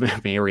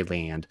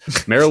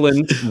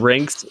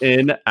ranks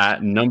in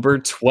at number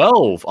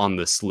 12 on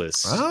this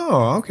list.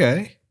 Oh,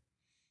 okay.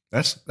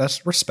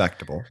 That's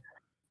respectable.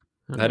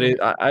 That is,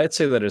 I'd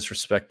say that is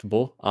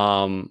respectable.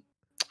 I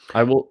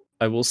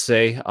will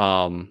say,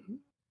 okay.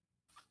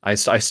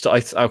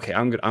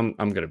 I'm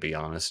gonna be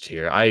honest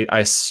here.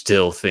 I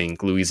still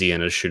think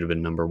Louisiana should have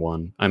been number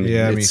 1. I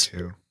mean, me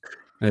too.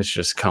 It's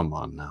just come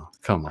on now.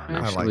 I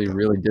actually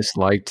really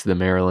disliked the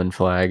Maryland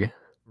flag.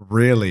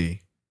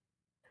 Really?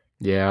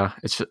 Yeah,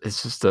 it's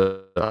just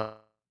I'm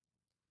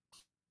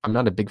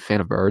not a big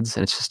fan of birds,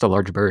 and it's just a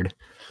large bird.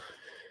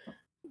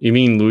 You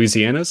mean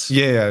Louisiana's?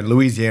 Yeah,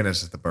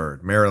 Louisiana's is the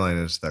bird. Maryland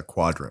is the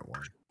quadrant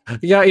one.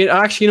 Yeah,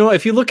 actually,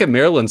 if you look at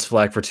Maryland's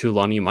flag for too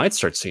long, you might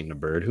start seeing a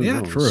bird. Who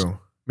knows? True.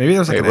 Maybe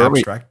there's like an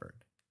abstract bird.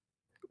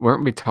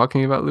 Weren't we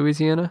talking about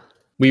Louisiana?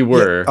 We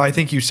were. Yeah, I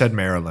think you said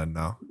Maryland,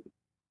 though.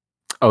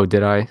 Oh,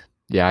 did I?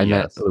 Yeah, I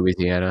meant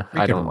Louisiana.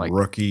 I don't like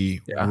rookie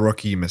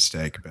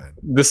mistake, Ben.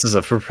 This is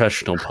a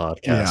professional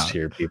podcast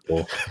here,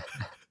 people.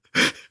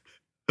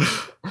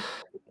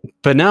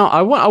 But now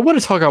I want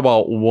to talk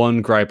about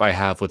one gripe I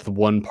have with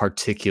one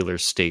particular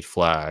state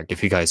flag,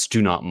 if you guys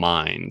do not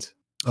mind.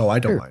 Oh, I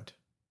don't mind.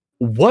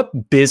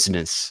 What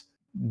business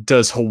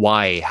does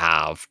Hawaii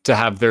have to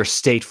have their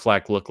state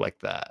flag look like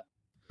that?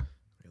 Let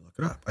me look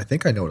it up. I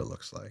think I know what it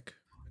looks like.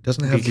 It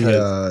doesn't have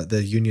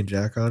the Union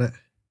Jack on it.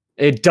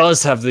 It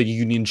does have the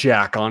Union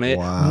Jack on it.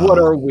 Wow. What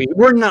are we?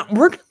 We're not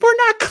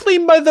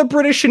claimed by the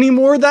British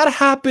anymore. That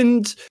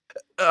happened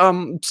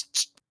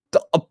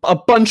a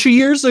bunch of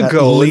years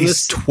ago. At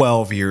least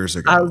 12 years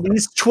ago. At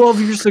least 12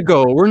 years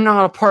ago. We're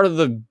not a part of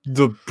the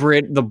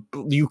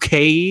UK,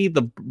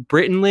 the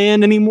Britain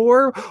land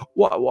anymore.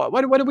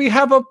 Why do we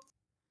have a?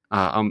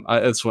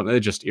 That's one.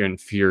 It just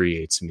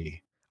infuriates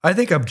me. I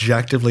think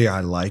objectively I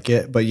like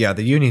it, but yeah,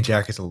 the Union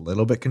Jack is a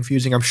little bit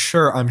confusing. I'm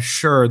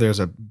sure there's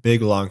a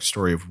big long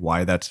story of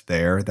why that's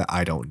there that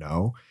I don't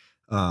know.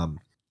 But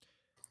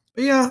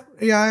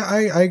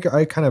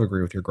I kind of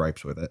agree with your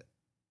gripes with it.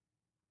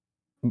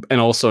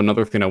 And also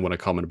another thing I want to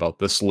comment about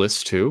this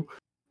list too.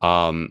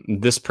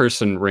 This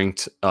person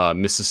ranked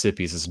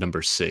Mississippi's as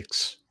number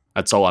 6.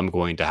 That's all I'm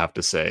going to have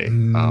to say.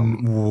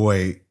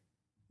 Wait,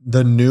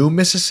 the new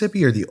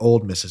Mississippi or the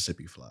old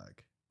Mississippi flag?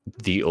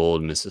 The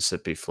old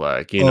Mississippi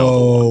flag,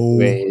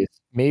 Maybe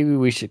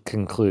we should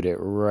conclude it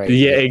right.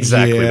 Yeah,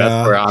 exactly.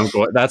 Yeah.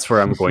 That's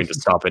where I'm going to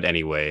stop it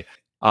anyway.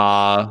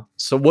 So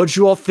what'd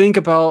you all think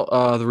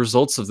about the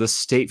results of this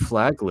state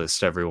flag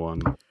list,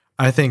 everyone?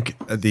 I think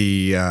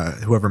the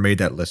whoever made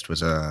that list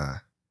was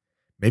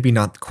maybe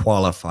not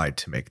qualified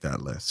to make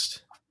that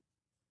list.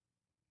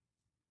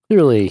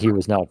 Clearly, he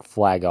was not a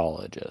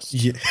flagologist.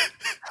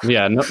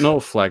 Yeah, no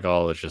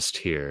flagologist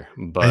here,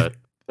 but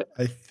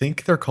I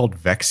think they're called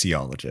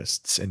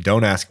vexiologists, and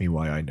don't ask me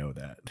why I know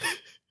that.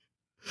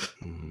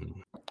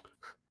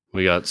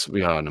 We got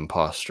an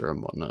imposter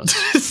among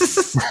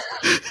us.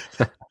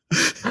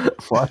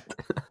 What?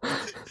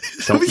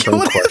 Don't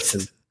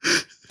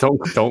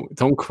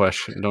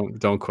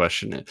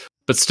question it.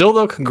 But still,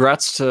 though,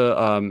 congrats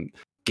to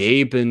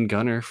Gabe and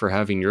Gunnar for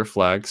having your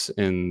flags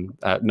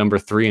at number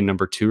 3 and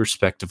number 2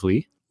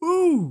 respectively.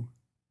 Woo!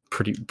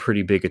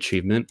 Pretty big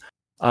achievement.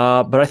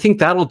 But I think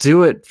that'll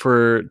do it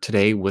for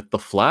today with the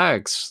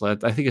flags. I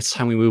think it's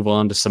time we move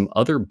on to some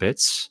other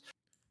bits.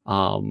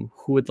 Who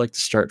would like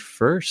to start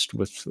first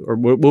with, or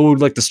what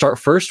would like to start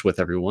first with,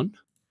 everyone?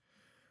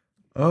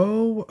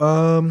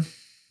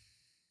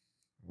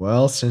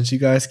 Well, since you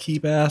guys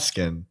keep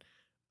asking,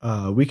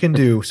 we can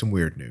do some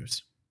weird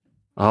news.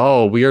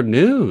 Oh, weird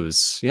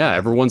news. Yeah,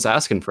 everyone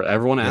asked for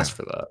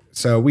that.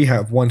 So we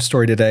have one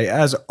story today.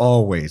 As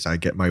always, I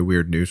get my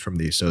weird news from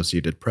the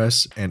Associated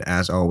Press, and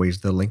as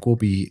always, the link will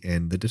be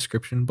in the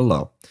description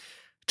below.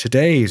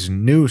 Today's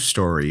news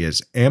story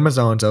is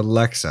Amazon's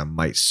Alexa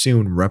might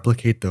soon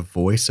replicate the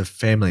voice of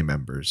family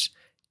members,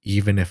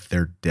 even if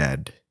they're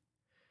dead.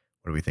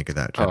 What do we think of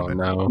that,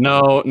 gentlemen?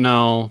 Oh,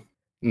 no.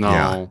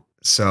 Yeah.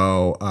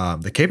 So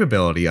the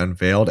capability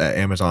unveiled at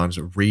Amazon's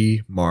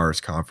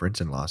Re-Mars conference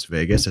in Las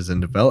Vegas is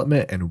in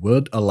development and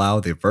would allow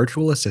the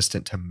virtual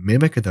assistant to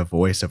mimic the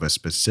voice of a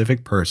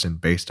specific person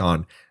based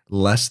on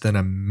less than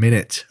a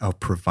minute of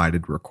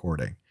provided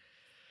recording.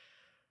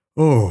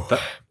 Oh,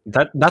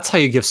 that's how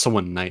you give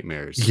someone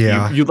nightmares.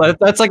 Yeah,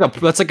 that's like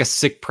a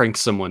sick prank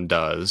someone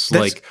does.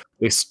 Like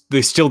they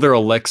steal their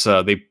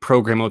Alexa, they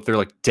program out their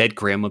like dead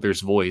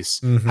grandmother's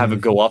voice, have it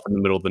go off in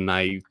the middle of the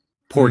night.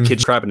 Poor kid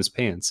trapping his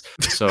pants.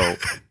 So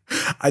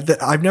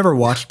I've never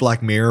watched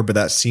Black Mirror, but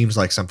that seems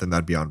like something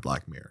that'd be on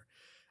Black Mirror.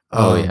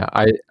 Oh yeah,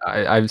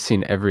 I've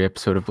seen every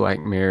episode of Black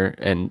Mirror,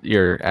 and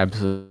you're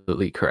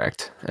absolutely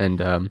correct.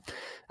 And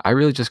I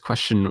really just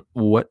question,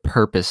 what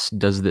purpose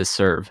does this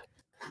serve?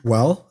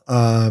 Well,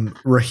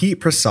 Rahit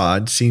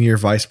Prasad, Senior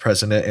Vice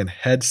President and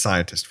Head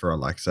Scientist for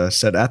Alexa,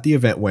 said at the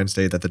event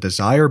Wednesday that the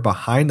desire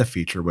behind the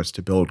feature was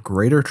to build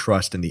greater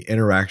trust in the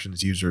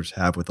interactions users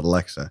have with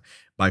Alexa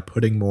by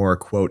putting more,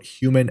 quote,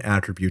 human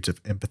attributes of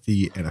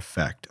empathy and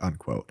affect,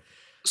 unquote.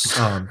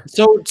 So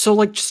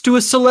like, just do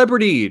a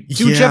celebrity.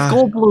 Do Jeff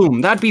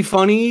Goldblum. That'd be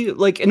funny.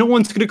 Like, and no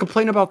one's going to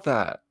complain about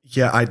that.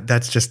 Yeah,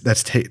 that's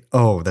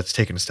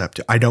taken a step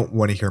too. I don't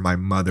want to hear my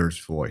mother's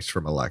voice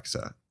from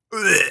Alexa.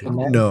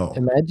 No.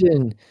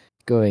 Imagine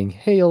going,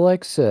 "Hey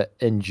Alexa,"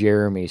 and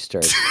Jeremy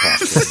starts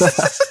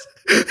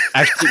talking.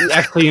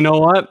 Actually, you know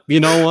what?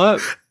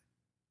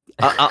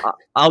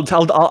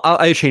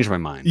 I changed my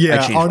mind.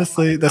 Yeah,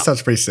 honestly, that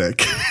sounds pretty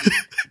sick.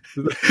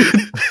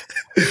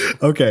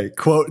 Okay,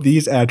 quote,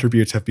 "These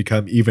attributes have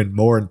become even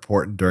more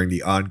important during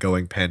the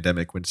ongoing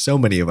pandemic when so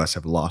many of us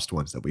have lost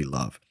ones that we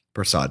love."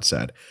 Prasad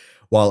said.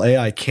 While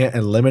AI can't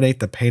eliminate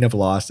the pain of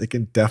loss, it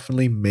can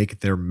definitely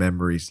make their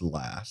memories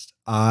last.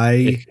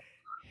 I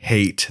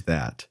hate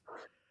that.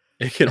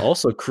 It can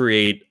also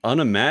create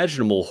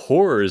unimaginable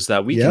horrors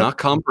that we cannot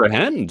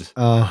comprehend.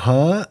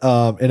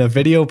 In a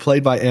video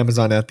played by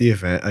Amazon at the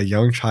event, a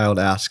young child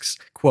asks,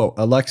 quote,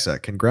 Alexa,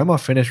 can grandma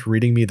finish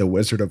reading me The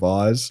Wizard of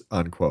Oz?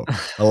 Unquote.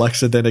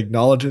 Alexa then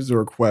acknowledges the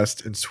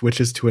request and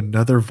switches to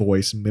another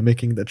voice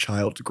mimicking the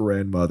child's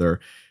grandmother.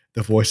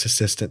 The voice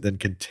assistant then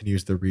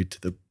continues to read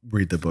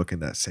the book in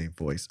that same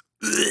voice.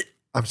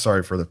 I'm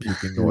sorry for the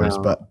puking noise,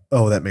 but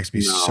that makes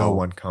me so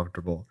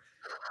uncomfortable.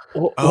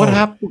 What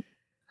happened?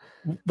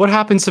 What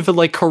happens if it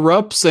like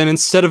corrupts and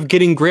instead of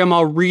getting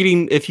grandma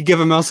reading, if you give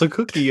a mouse a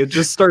cookie, it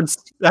just starts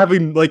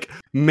having like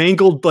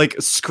mangled like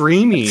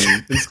screaming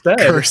instead,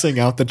 cursing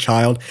out the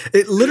child?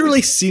 It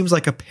literally seems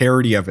like a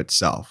parody of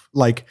itself.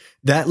 Like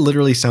that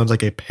literally sounds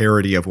like a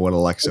parody of what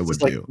Alexa would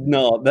do.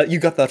 No, that you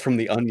got that from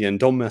The Onion.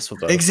 Don't mess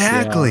with us.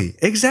 Exactly.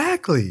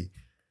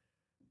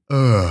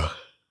 Ugh.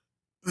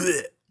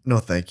 No,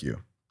 thank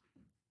you.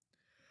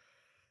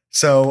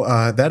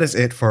 So that is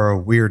it for our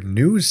weird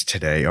news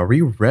today. Are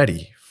we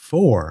ready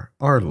for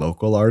our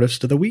local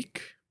artist of the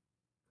week?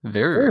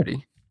 Very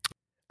ready.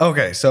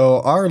 Okay,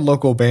 so our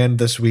local band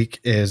this week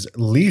is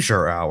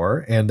Leisure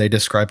Hour, and they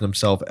describe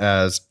themselves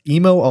as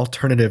emo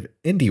alternative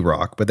indie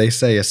rock, but they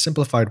say a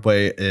simplified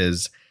way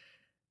is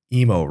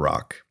emo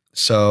rock.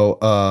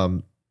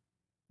 So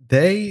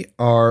they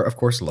are, of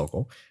course,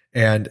 local,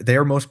 and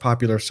their most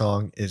popular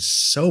song is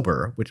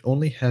Sober, which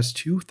only has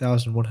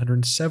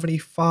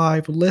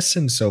 2,175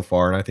 listens so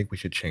far, and I think we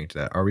should change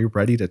that. Are we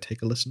ready to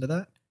take a listen to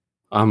that?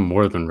 I'm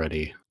more than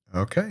ready.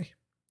 Okay.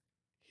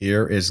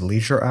 Here is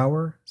Leisure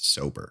Hour,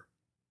 Sober.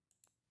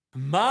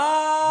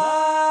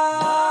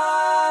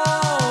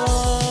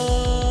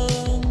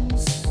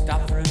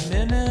 Stop for a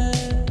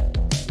minute.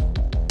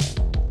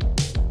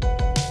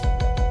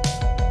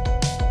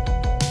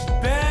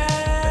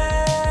 Bad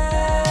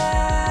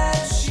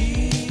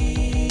sheet.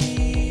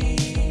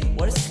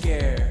 What a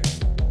scare.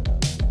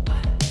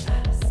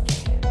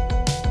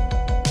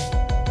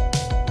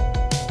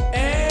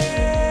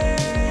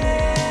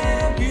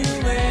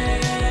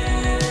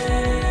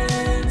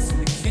 Ambulance in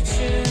the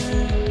kitchen.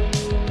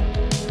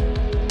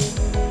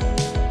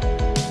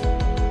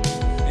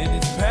 And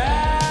it's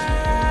bad,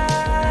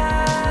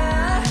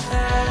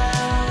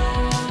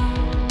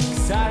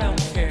 'cause I don't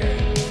care.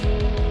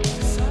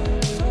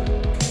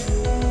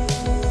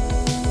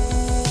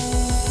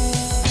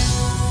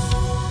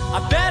 I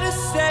better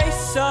stay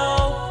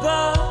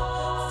sober,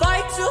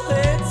 fight till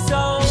it's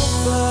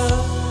over.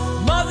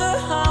 Mother,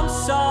 I'm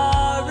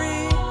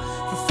sorry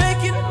for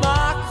faking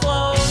my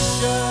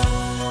closure.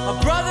 My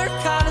brother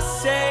kinda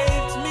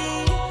saved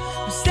me,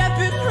 I'm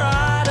stepping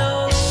right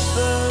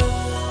over.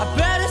 I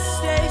better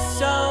stay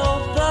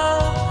sober,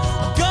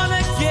 I'm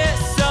gonna get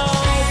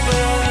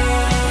sober.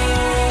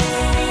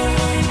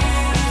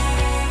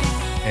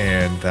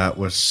 And that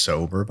was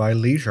Sober by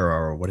Leisure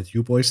Hour. What did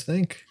you boys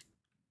think?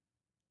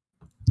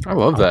 I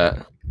love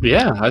that.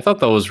 Yeah, I thought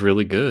that was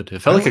really good.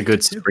 It felt like a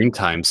good too.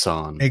 springtime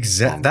song.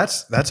 Exactly.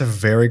 That's a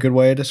very good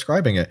way of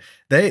describing it.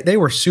 They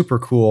were super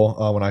cool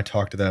when I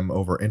talked to them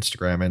over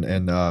Instagram,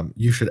 and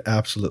you should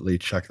absolutely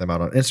check them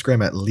out on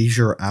Instagram at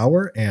Leisure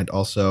Hour, and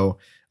also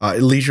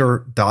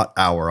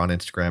leisure.hour on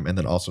Instagram, and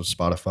then also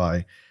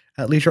Spotify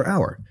at Leisure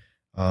Hour.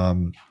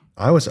 I'm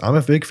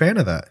a big fan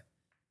of that.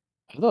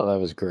 I thought that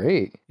was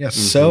great. Yeah,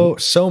 so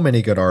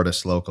many good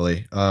artists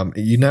locally.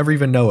 You never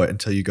even know it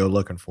until you go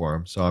looking for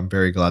them. So I'm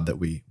very glad that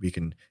we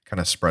can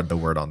kind of spread the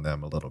word on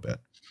them a little bit.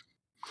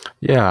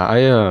 Yeah,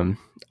 I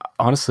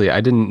honestly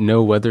I didn't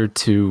know whether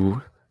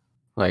to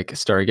like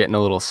start getting a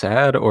little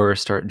sad or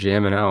start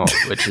jamming out,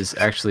 which is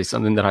actually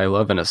something that I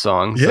love in a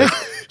song. Yeah, Like,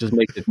 just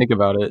makes you think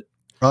about it.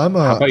 How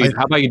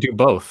about you do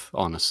both?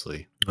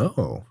 Honestly.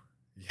 Oh,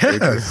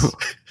 yes.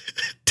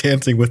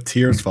 Dancing with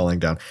Tears Falling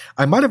Down.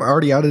 I might have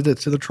already added it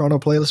to the Toronto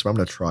playlist, but I'm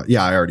going to try.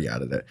 Yeah, I already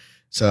added it.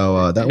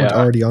 So that one's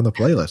already on the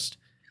playlist.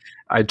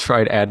 I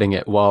tried adding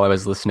it while I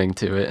was listening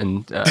to it,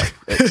 and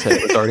it said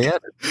it was already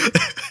added.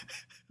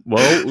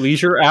 Well,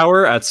 Leisure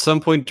Hour, at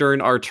some point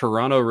during our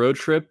Toronto road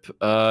trip,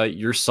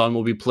 your song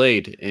will be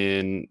played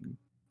in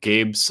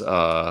Gabe's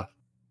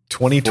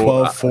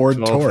 2012 Ford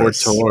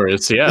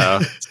Taurus. Yeah.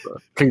 So,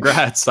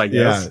 congrats, I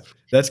guess. Yeah,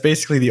 that's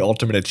basically the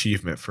ultimate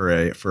achievement for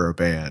a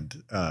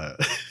band.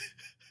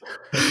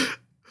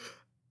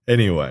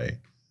 Anyway,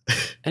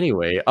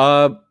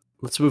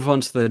 let's move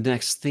on to the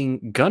next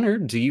thing. Gunnar,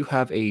 do you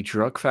have a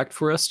drug fact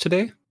for us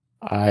today?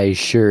 I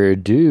sure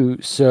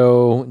do.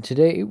 So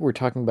today we're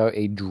talking about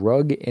a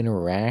drug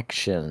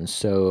interaction.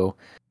 So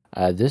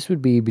this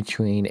would be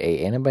between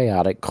an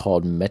antibiotic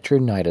called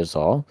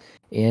metronidazole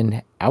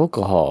and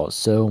alcohol.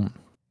 So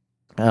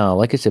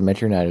like I said,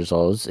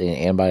 metronidazole is an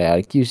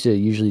antibiotic used to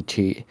usually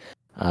treat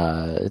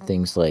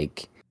things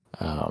like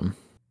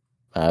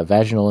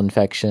vaginal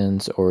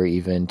infections, or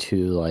even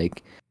to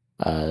like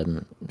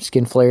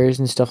skin flares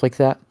and stuff like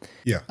that.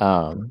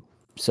 Yeah.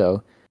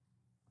 So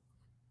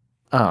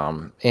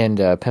and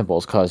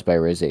pimples caused by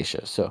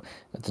rosacea. So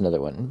that's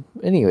another one.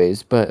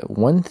 Anyways, but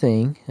one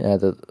thing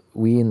that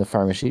we in the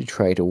pharmacy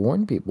try to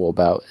warn people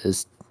about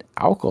is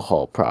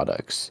alcohol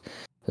products.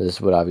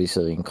 This would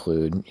obviously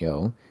include,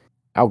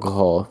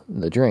 alcohol in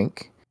the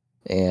drink,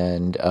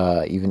 and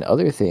even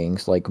other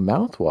things like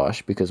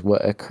mouthwash, because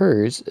what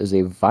occurs is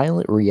a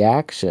violent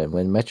reaction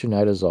when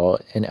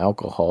metronidazole and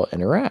alcohol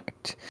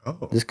interact.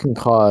 Oh. This can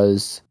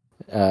cause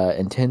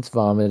intense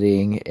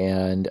vomiting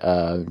and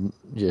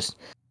just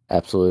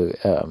absolute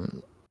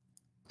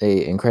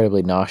a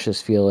incredibly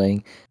nauseous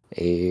feeling,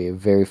 a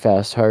very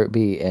fast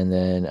heartbeat, and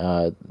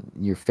then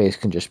your face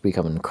can just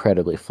become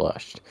incredibly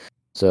flushed.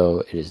 So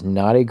it is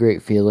not a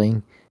great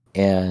feeling,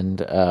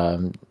 and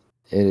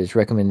it is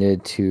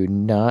recommended to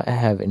not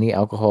have any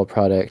alcohol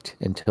product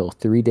until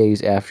 3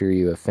 days after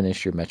you have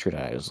finished your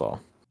metronidazole.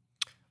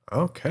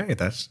 Okay,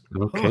 that's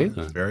Okay.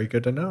 very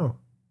good to know.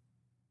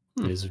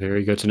 It is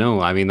very good to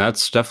know. I mean,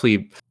 that's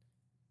definitely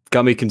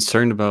got me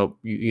concerned about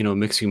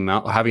mixing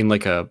having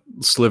like a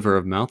sliver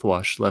of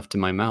mouthwash left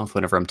in my mouth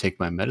whenever I'm taking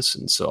my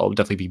medicine. So I'll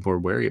definitely be more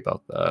wary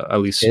about that.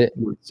 At least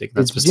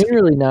it's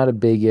generally not a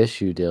big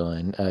issue,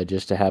 Dylan.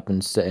 Just it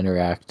happens to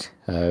interact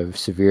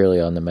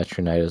severely on the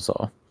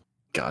metronidazole.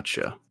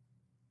 Gotcha.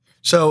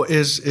 So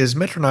is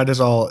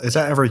metronidazole, is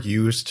that ever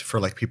used for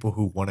like people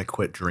who want to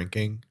quit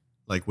drinking?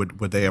 Like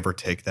would they ever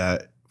take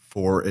that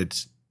for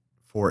its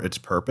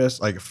purpose,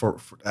 like for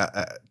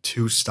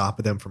to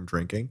stop them from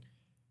drinking?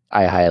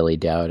 I highly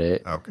doubt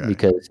it. Okay.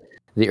 Because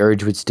the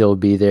urge would still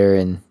be there,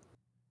 and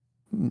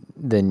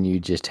then you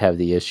just have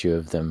the issue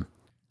of them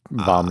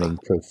vomiting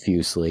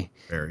profusely.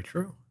 Very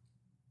true.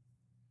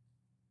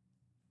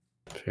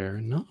 Fair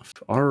enough.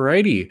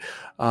 Alrighty.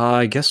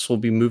 I guess we'll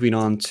be moving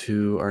on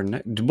to our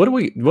next.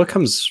 What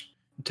comes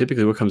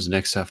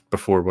next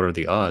before What Are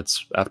the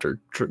Odds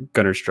after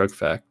Gunner's Drug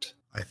Fact?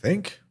 I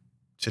think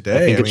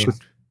today.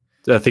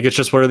 I think it's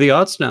just What Are the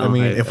Odds now. I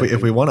mean, if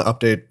we want to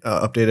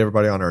update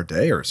everybody on our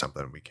day or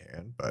something, we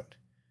can. But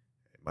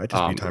it might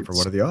just be time for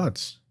What Are the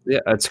Odds? Yeah,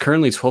 it's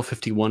currently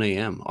 12:51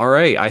 a.m. All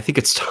right, I think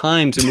it's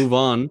time to move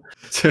on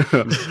to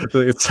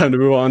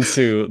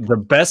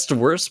the best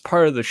worst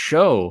part of the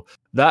show.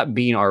 That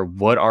being our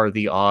What Are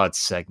the Odds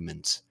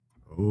segment.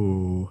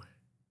 Ooh.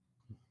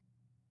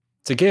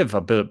 To give a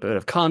bit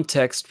of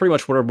context, pretty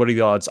much what are the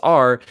odds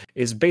are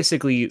is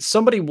basically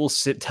somebody will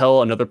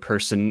tell another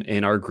person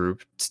in our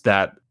group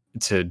that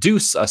to do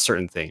a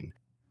certain thing,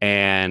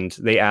 and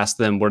they ask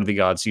them what are the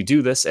odds you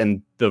do this,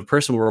 and the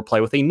person will reply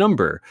with a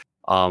number.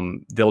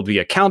 There'll be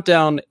a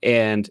countdown,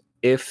 and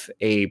if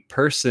a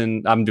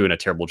person, I'm doing a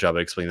terrible job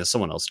at explaining this,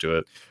 someone else do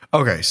it.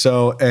 Okay,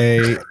 so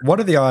what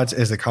are the odds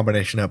is a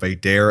combination of a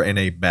dare and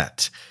a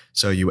bet.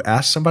 So you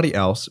ask somebody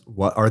else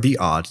what are the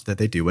odds that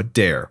they do a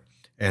dare,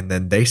 and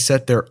then they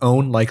set their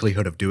own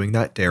likelihood of doing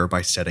that dare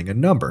by setting a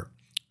number.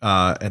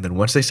 And then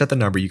once they set the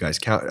number, you guys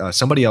count.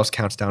 Somebody else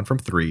counts down from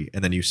 3,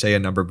 and then you say a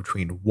number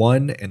between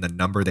 1 and the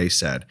number they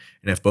said.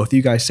 And if both of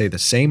you guys say the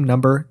same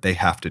number, they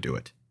have to do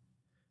it.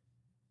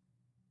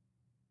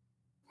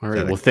 All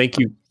right. Well, thank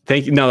you.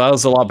 No, that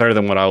was a lot better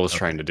than what I was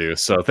trying to do.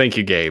 So thank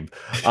you, Gabe.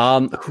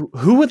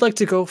 Who would like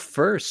to go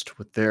first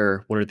with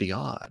their What Are the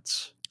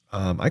Odds?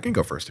 I can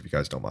go first if you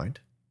guys don't mind.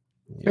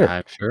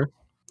 Yeah, sure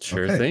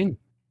thing.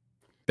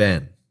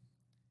 Ben.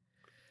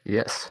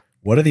 Yes.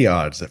 What are the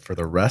odds that for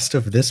the rest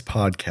of this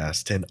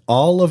podcast and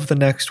all of the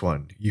next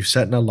one, you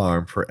set an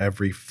alarm for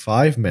every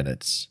 5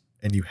 minutes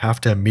and you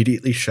have to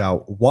immediately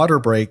shout water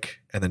break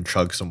and then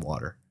chug some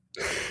water?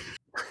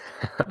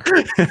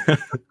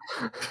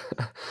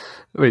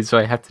 Wait, so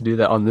I have to do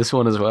that on this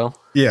one as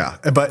well? Yeah,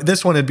 but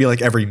this one it'd be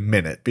like every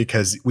minute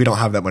because we don't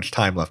have that much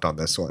time left on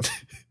this one.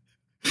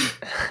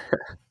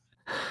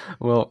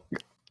 Well,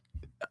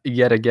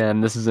 yet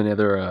again, this is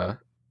another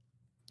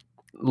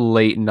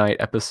late night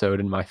episode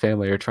and my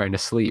family are trying to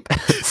sleep.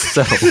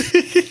 So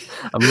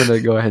I'm going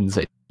to go ahead and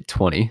say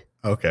 20.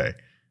 Okay.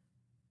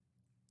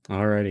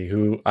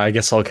 Alrighty. I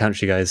guess I'll count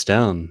you guys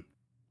down.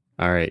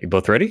 All right. You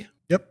both ready?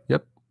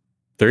 Yep.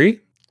 3,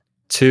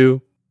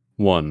 2,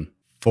 1.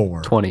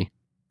 4. 20.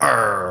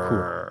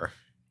 Arr.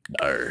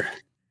 Arr.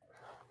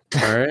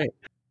 All right.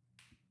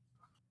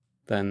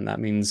 Then that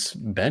means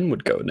Ben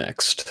would go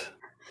next.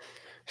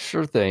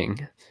 Sure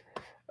thing.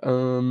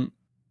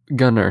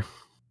 Gunner.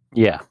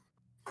 Yeah.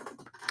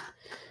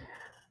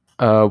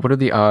 What are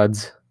the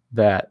odds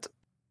that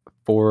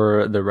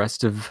for the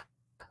rest of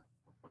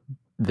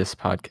this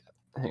podcast?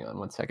 Hang on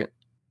 1 second.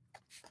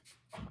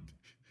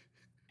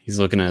 He's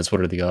looking at his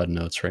What Are the Odd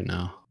notes right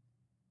now.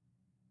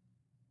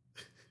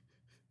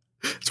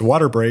 It's a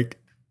water break.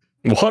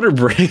 Water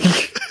break.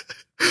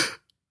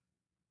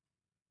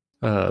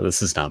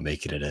 This is not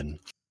making it in.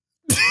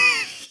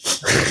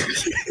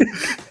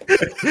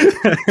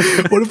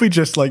 What if we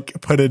just like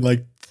put in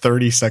like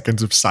 30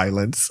 seconds of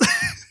silence?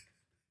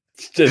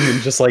 And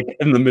then just like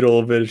in the middle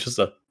of it, it's just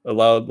a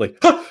loud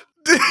like.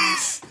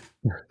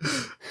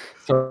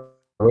 So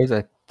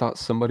I thought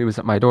somebody was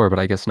at my door, but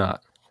I guess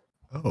not.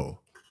 Oh.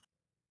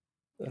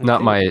 Okay.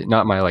 Not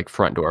my like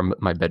front door,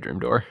 my bedroom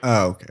door.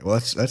 Oh, okay. Well,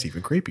 that's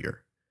even creepier.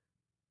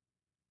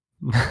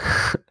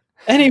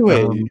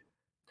 Anyway.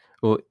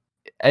 Well,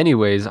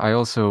 anyways, I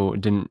also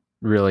didn't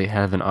really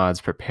have an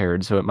odds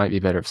prepared, so it might be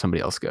better if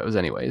somebody else goes.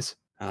 Anyways.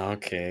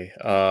 Okay.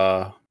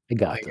 I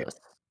got this.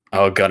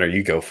 Oh, Gunnar,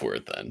 you go for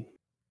it then.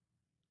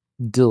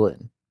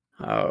 Dylan.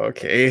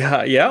 Okay.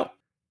 Yeah.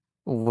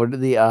 What are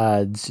the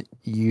odds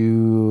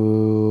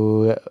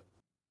you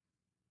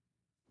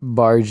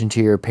barge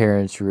into your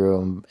parents'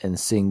 room and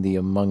sing the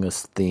Among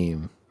Us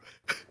theme?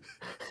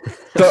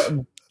 The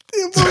Among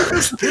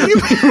Us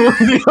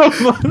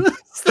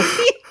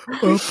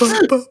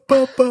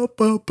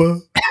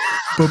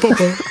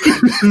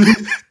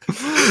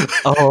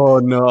Oh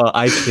no,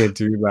 I can't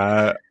do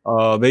that.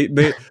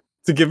 They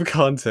to give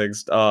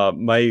context,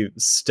 my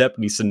step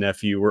niece and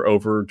nephew were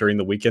over during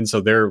the weekend,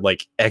 so they're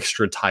like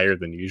extra tired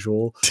than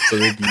usual. So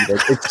they'd be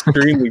like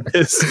extremely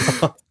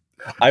pissed off.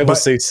 I will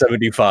say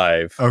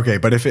 75. Okay,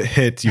 but if it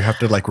hits, you have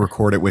to like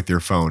record it with your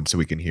phone so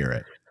we can hear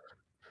it.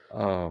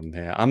 Oh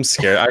man, I'm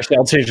scared. Actually,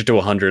 I'll change it to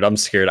 100. I'm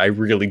scared. I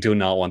really do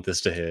not want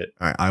this to hit.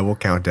 All right, I will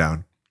count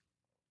down.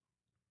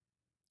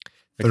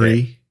 Okay.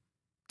 3,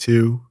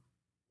 2,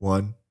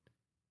 1.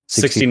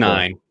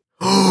 69.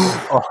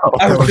 Oh, I was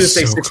that going to was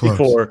say so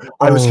 64. close.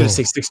 I was going Oh. to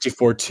say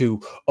 64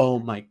 too. Oh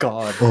my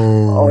god.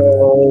 Oh,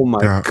 Oh my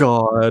that-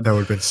 god. that would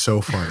have been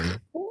so funny.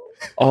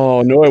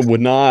 Oh no, I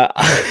would not.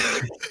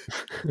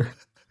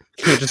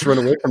 Can't just run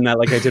away from that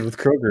like I did with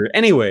Kroger.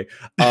 Anyway,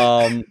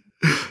 All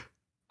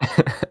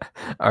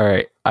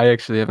right. I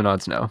actually have an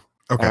odds now.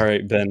 Okay. all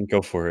right, Ben,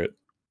 go for it.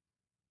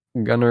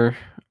 Gunnar,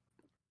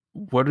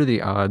 what are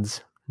the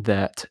odds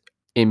that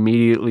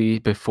immediately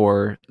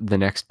before the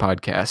next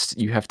podcast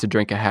you have to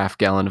drink a half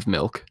gallon of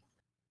milk?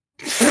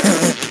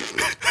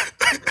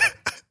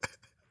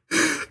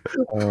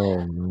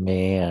 Oh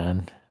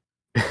man.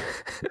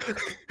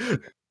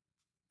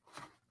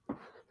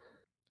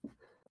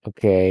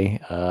 Okay,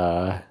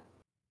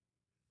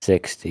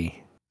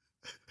 60.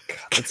 God,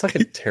 that's like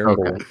a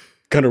terrible. Okay.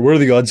 Gunnar, what are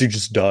the odds you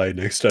just die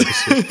next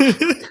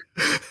episode?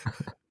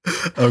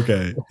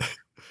 Okay.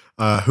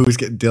 Who's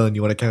getting Dylan?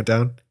 You want to count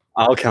down?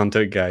 I'll count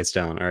the guys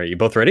down. All right, you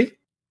both ready?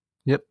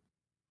 Yep.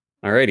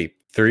 Alrighty.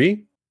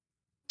 3,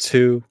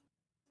 2,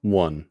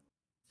 1.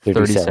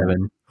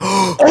 37.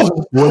 What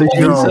did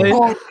you say?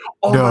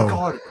 Oh No. my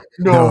god.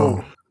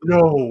 No.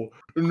 No.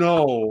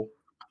 No.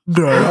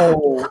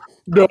 No.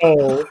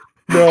 No.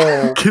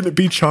 No. Can it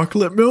be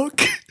chocolate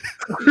milk?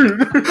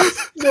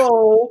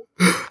 No.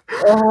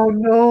 Oh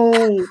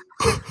no.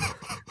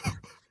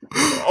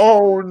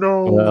 Oh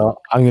no.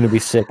 Well, I'm gonna be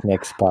sick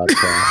next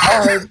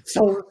podcast. I'm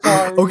so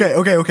sorry.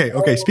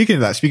 Okay. Speaking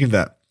of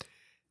that,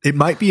 it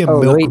might be a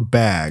Oh, milk wait.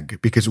 bag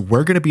because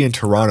we're going to be in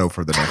Toronto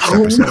for the next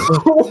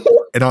episode,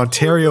 and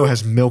Ontario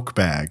has milk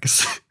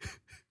bags.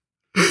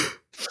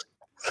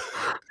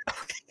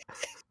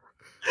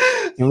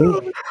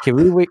 Can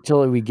we wait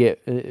till we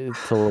get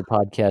till the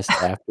podcast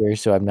after,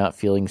 so I'm not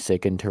feeling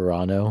sick in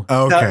Toronto?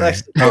 Okay,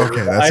 That's-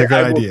 okay, that's a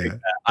good I will take idea. that.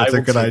 That's I a will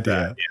good take idea.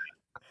 that, yeah.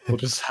 We'll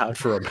just have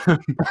for a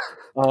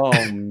Oh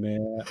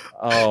man.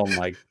 Oh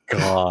my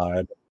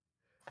god.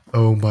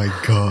 Oh my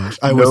gosh,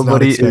 I was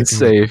Nobody not expecting is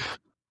safe.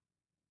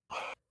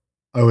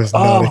 I was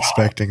not Oh.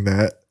 expecting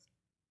that.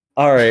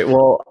 All right.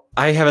 Well,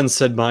 I haven't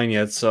said mine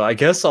yet, so I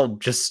guess I'll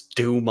just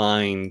do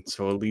mine.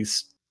 So at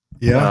least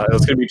Yeah. it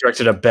was going to be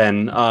directed at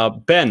Ben.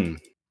 Ben.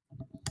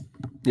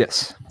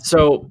 Yes.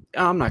 So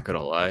I'm not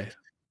gonna lie,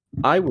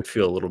 I would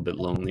feel a little bit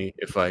lonely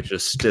if I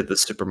just did the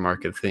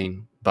supermarket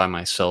thing by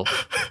myself.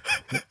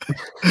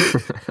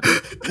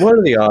 What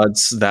are the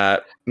odds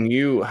that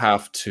you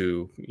have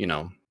to,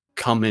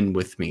 come in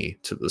with me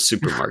to the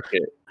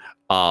supermarket?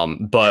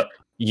 But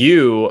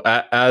you,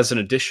 as an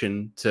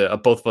addition to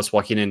both of us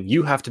walking in,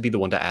 you have to be the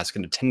one to ask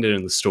an attendant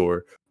in the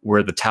store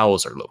where the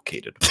towels are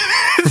located.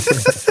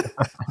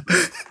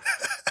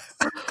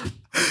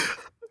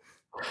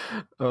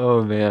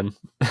 Oh man.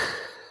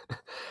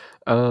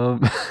 I'll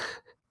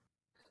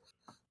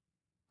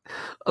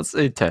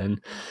say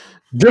 10.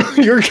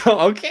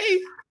 Okay.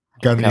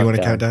 Gunnar, you want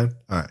to Countdown. count down?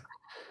 All right.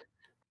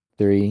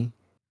 3,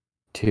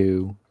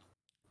 2,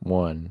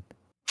 1.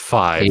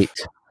 5. 8.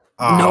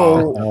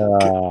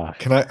 No.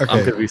 Can I? I'm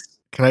Okay. gonna be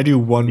Can I do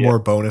one Yeah. more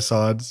bonus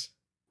odds?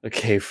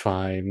 okay.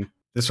 Fine.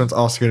 This one's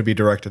also going to be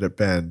directed at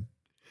Ben.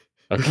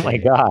 Okay. Oh my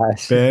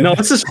gosh. Ben. No,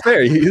 this is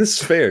fair. This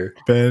is fair.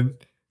 Ben.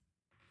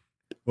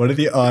 What are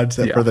the odds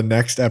that Yeah. for the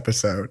next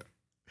episode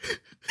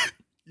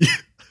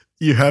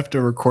you have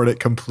to record it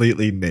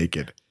completely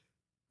naked?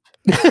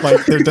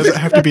 Like there doesn't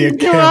have to be a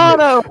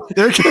camera.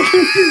 There doesn't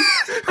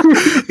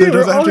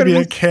have to be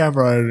a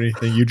camera or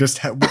anything. You just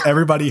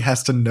everybody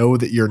has to know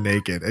that you're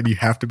naked, and you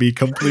have to be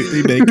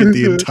completely naked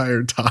the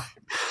entire time.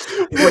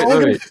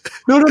 Wait.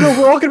 No,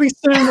 we're all gonna be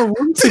sitting in a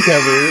room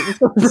together.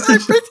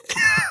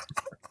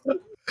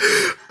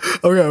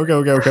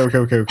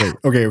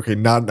 Okay.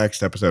 Not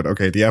next episode.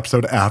 Okay, the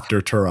episode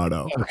after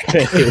Toronto.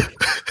 Okay.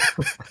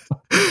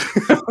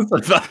 I was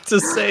about to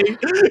say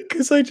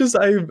because I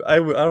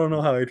don't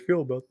know how I'd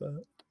feel about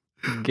that.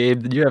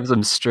 Gabe, you have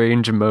some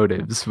strange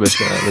motives with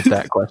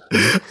that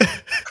question.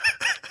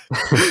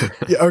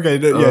 Yeah, okay,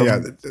 yeah.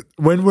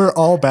 When we're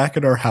all back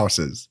at our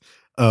houses,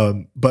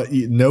 but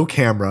no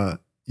camera,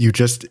 you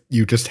just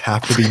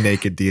have to be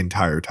naked the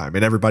entire time,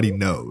 and everybody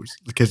knows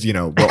because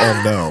we'll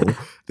all know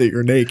that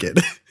you're naked.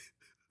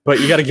 But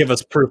you got to give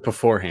us proof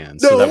beforehand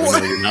so that we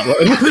know you're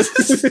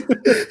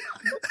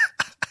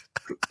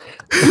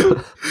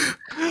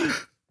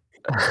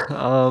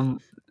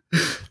not.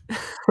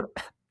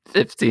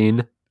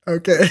 15.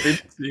 Okay.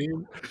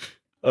 15.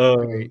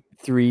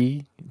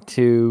 3,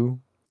 2,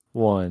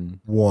 1.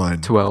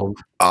 12.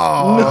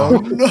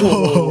 Oh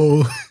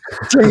no!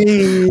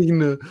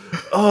 Dang.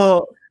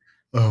 Oh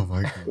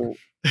my god.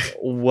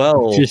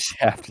 Well, You just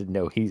have to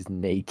know he's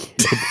naked.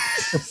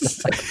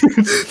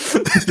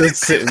 just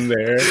sitting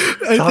there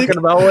talking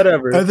about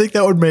whatever. I think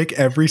that would make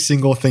every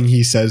single thing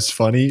he says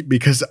funny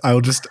because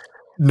I'll just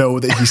know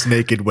that he's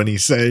naked when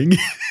he's saying.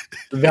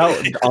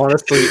 That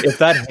honestly, if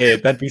that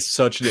hit, that'd be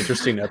such an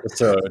interesting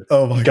episode.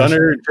 Oh my god.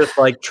 Gunner just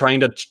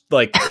trying to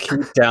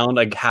keep down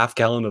a half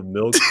gallon of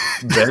milk,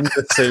 then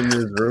just sitting in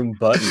his room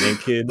butt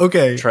naked.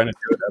 Okay. Trying to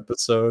do an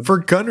episode. For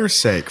Gunner's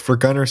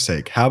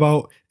sake, how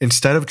about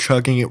instead of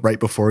chugging it right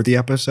before the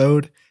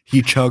episode,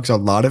 he chugs a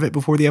lot of it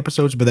before the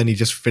episodes, but then he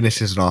just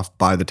finishes it off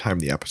by the time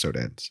the episode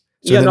ends.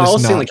 So I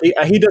was saying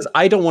he does.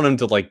 I don't want him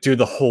to do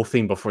the whole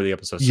thing before the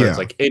episode starts.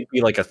 Yeah. It'd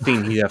be like a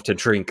thing he'd have to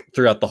drink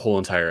throughout the whole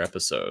entire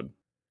episode.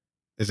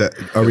 Is that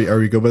are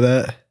we good with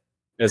that?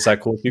 Is that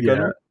cool with you,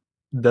 Gunner?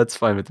 That's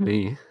fine with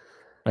me.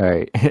 All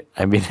right.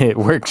 I mean, it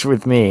works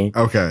with me.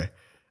 Okay.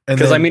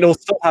 Because it'll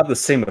still have the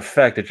same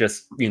effect. It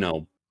just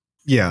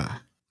yeah.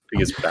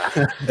 is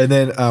bad. And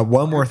then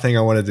one more thing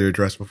I wanted to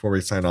address before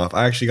we sign off.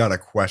 I actually got a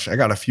question. I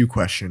got a few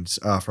questions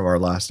from our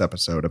last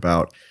episode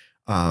about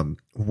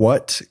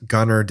what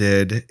Gunner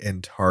did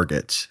in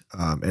Target,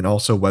 and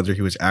also whether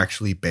he was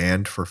actually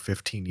banned for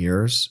 15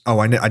 years. Oh,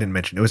 I didn't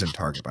mention it was in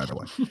Target, by the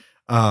way.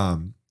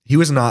 He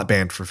was not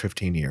banned for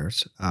 15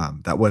 years.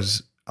 That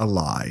was a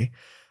lie.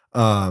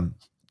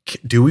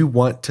 Do we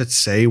want to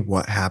say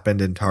what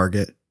happened in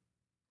Target?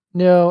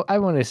 No, I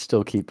want to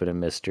still keep it a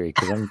mystery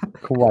because I'm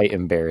quite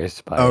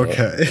embarrassed by it.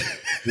 Okay.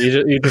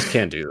 You just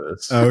can't do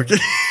this. Okay.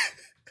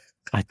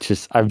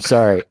 I'm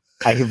sorry.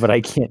 But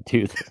I can't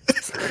do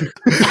this.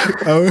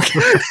 Okay.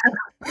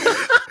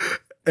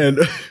 And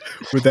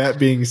with that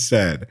being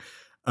said,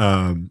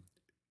 Ben,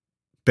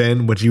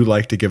 would you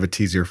like to give a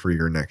teaser for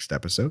your next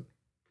episode?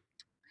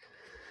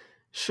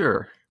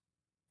 Sure.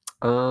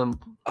 Oh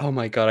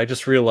my god! I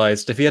just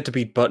realized if he had to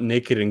be butt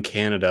naked in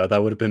Canada,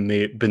 that would have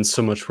been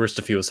so much worse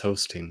if he was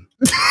hosting.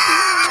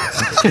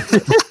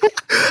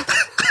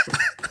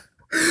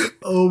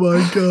 Oh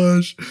my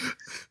gosh.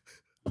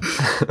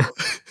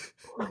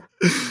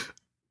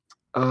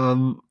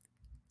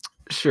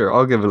 Sure,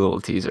 I'll give it a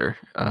little teaser.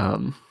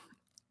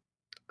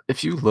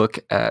 If you look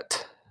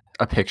at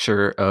a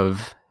picture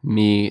of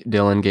me,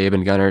 Dylan, Gabe,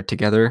 and Gunner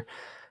together,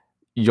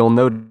 you'll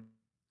know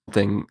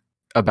something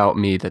about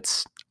me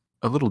that's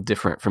a little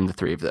different from the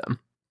three of them.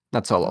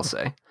 That's all I'll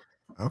say.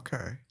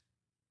 Okay.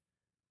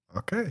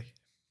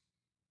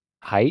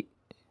 Height?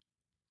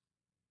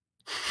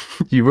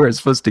 You weren't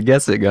supposed to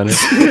guess it, Gunner.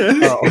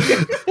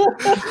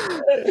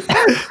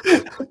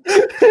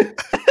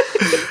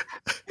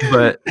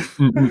 But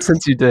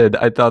since you did,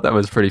 I thought that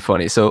was pretty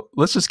funny. So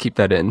let's just keep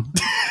that in.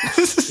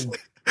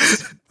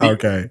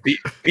 Okay.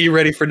 Be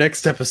ready for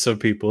next episode,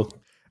 people.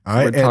 All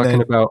right. We're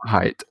talking about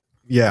height.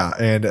 Yeah,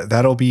 and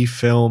that'll be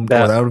filmed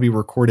or that'll be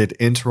recorded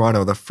in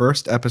Toronto. The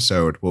first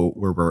episode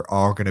where we're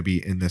all going to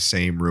be in the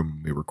same room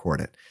when we record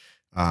it.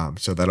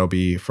 So that'll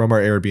be from our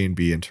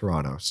Airbnb in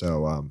Toronto.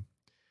 So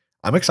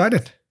I'm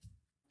excited.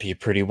 Be a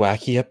pretty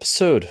wacky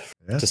episode,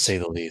 to say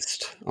the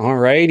least.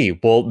 Alrighty.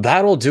 Well,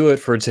 that'll do it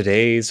for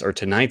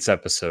tonight's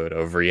episode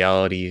of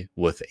Reality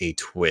with a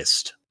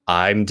Twist.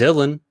 I'm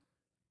Dylan.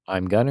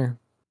 I'm Gunner.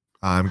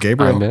 I'm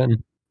Gabriel. I'm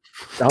Ben.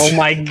 Oh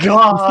my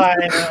god.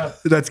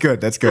 That's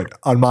good.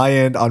 On my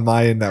end,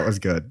 that was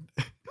good.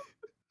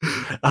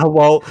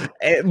 Well,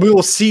 we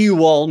will see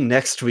you all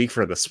next week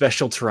for the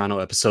special Toronto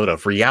episode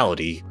of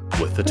Reality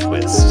with a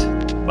Twist.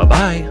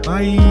 Bye-bye.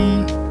 Bye.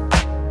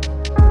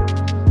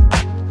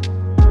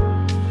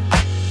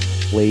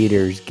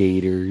 Laters,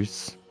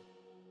 Gators.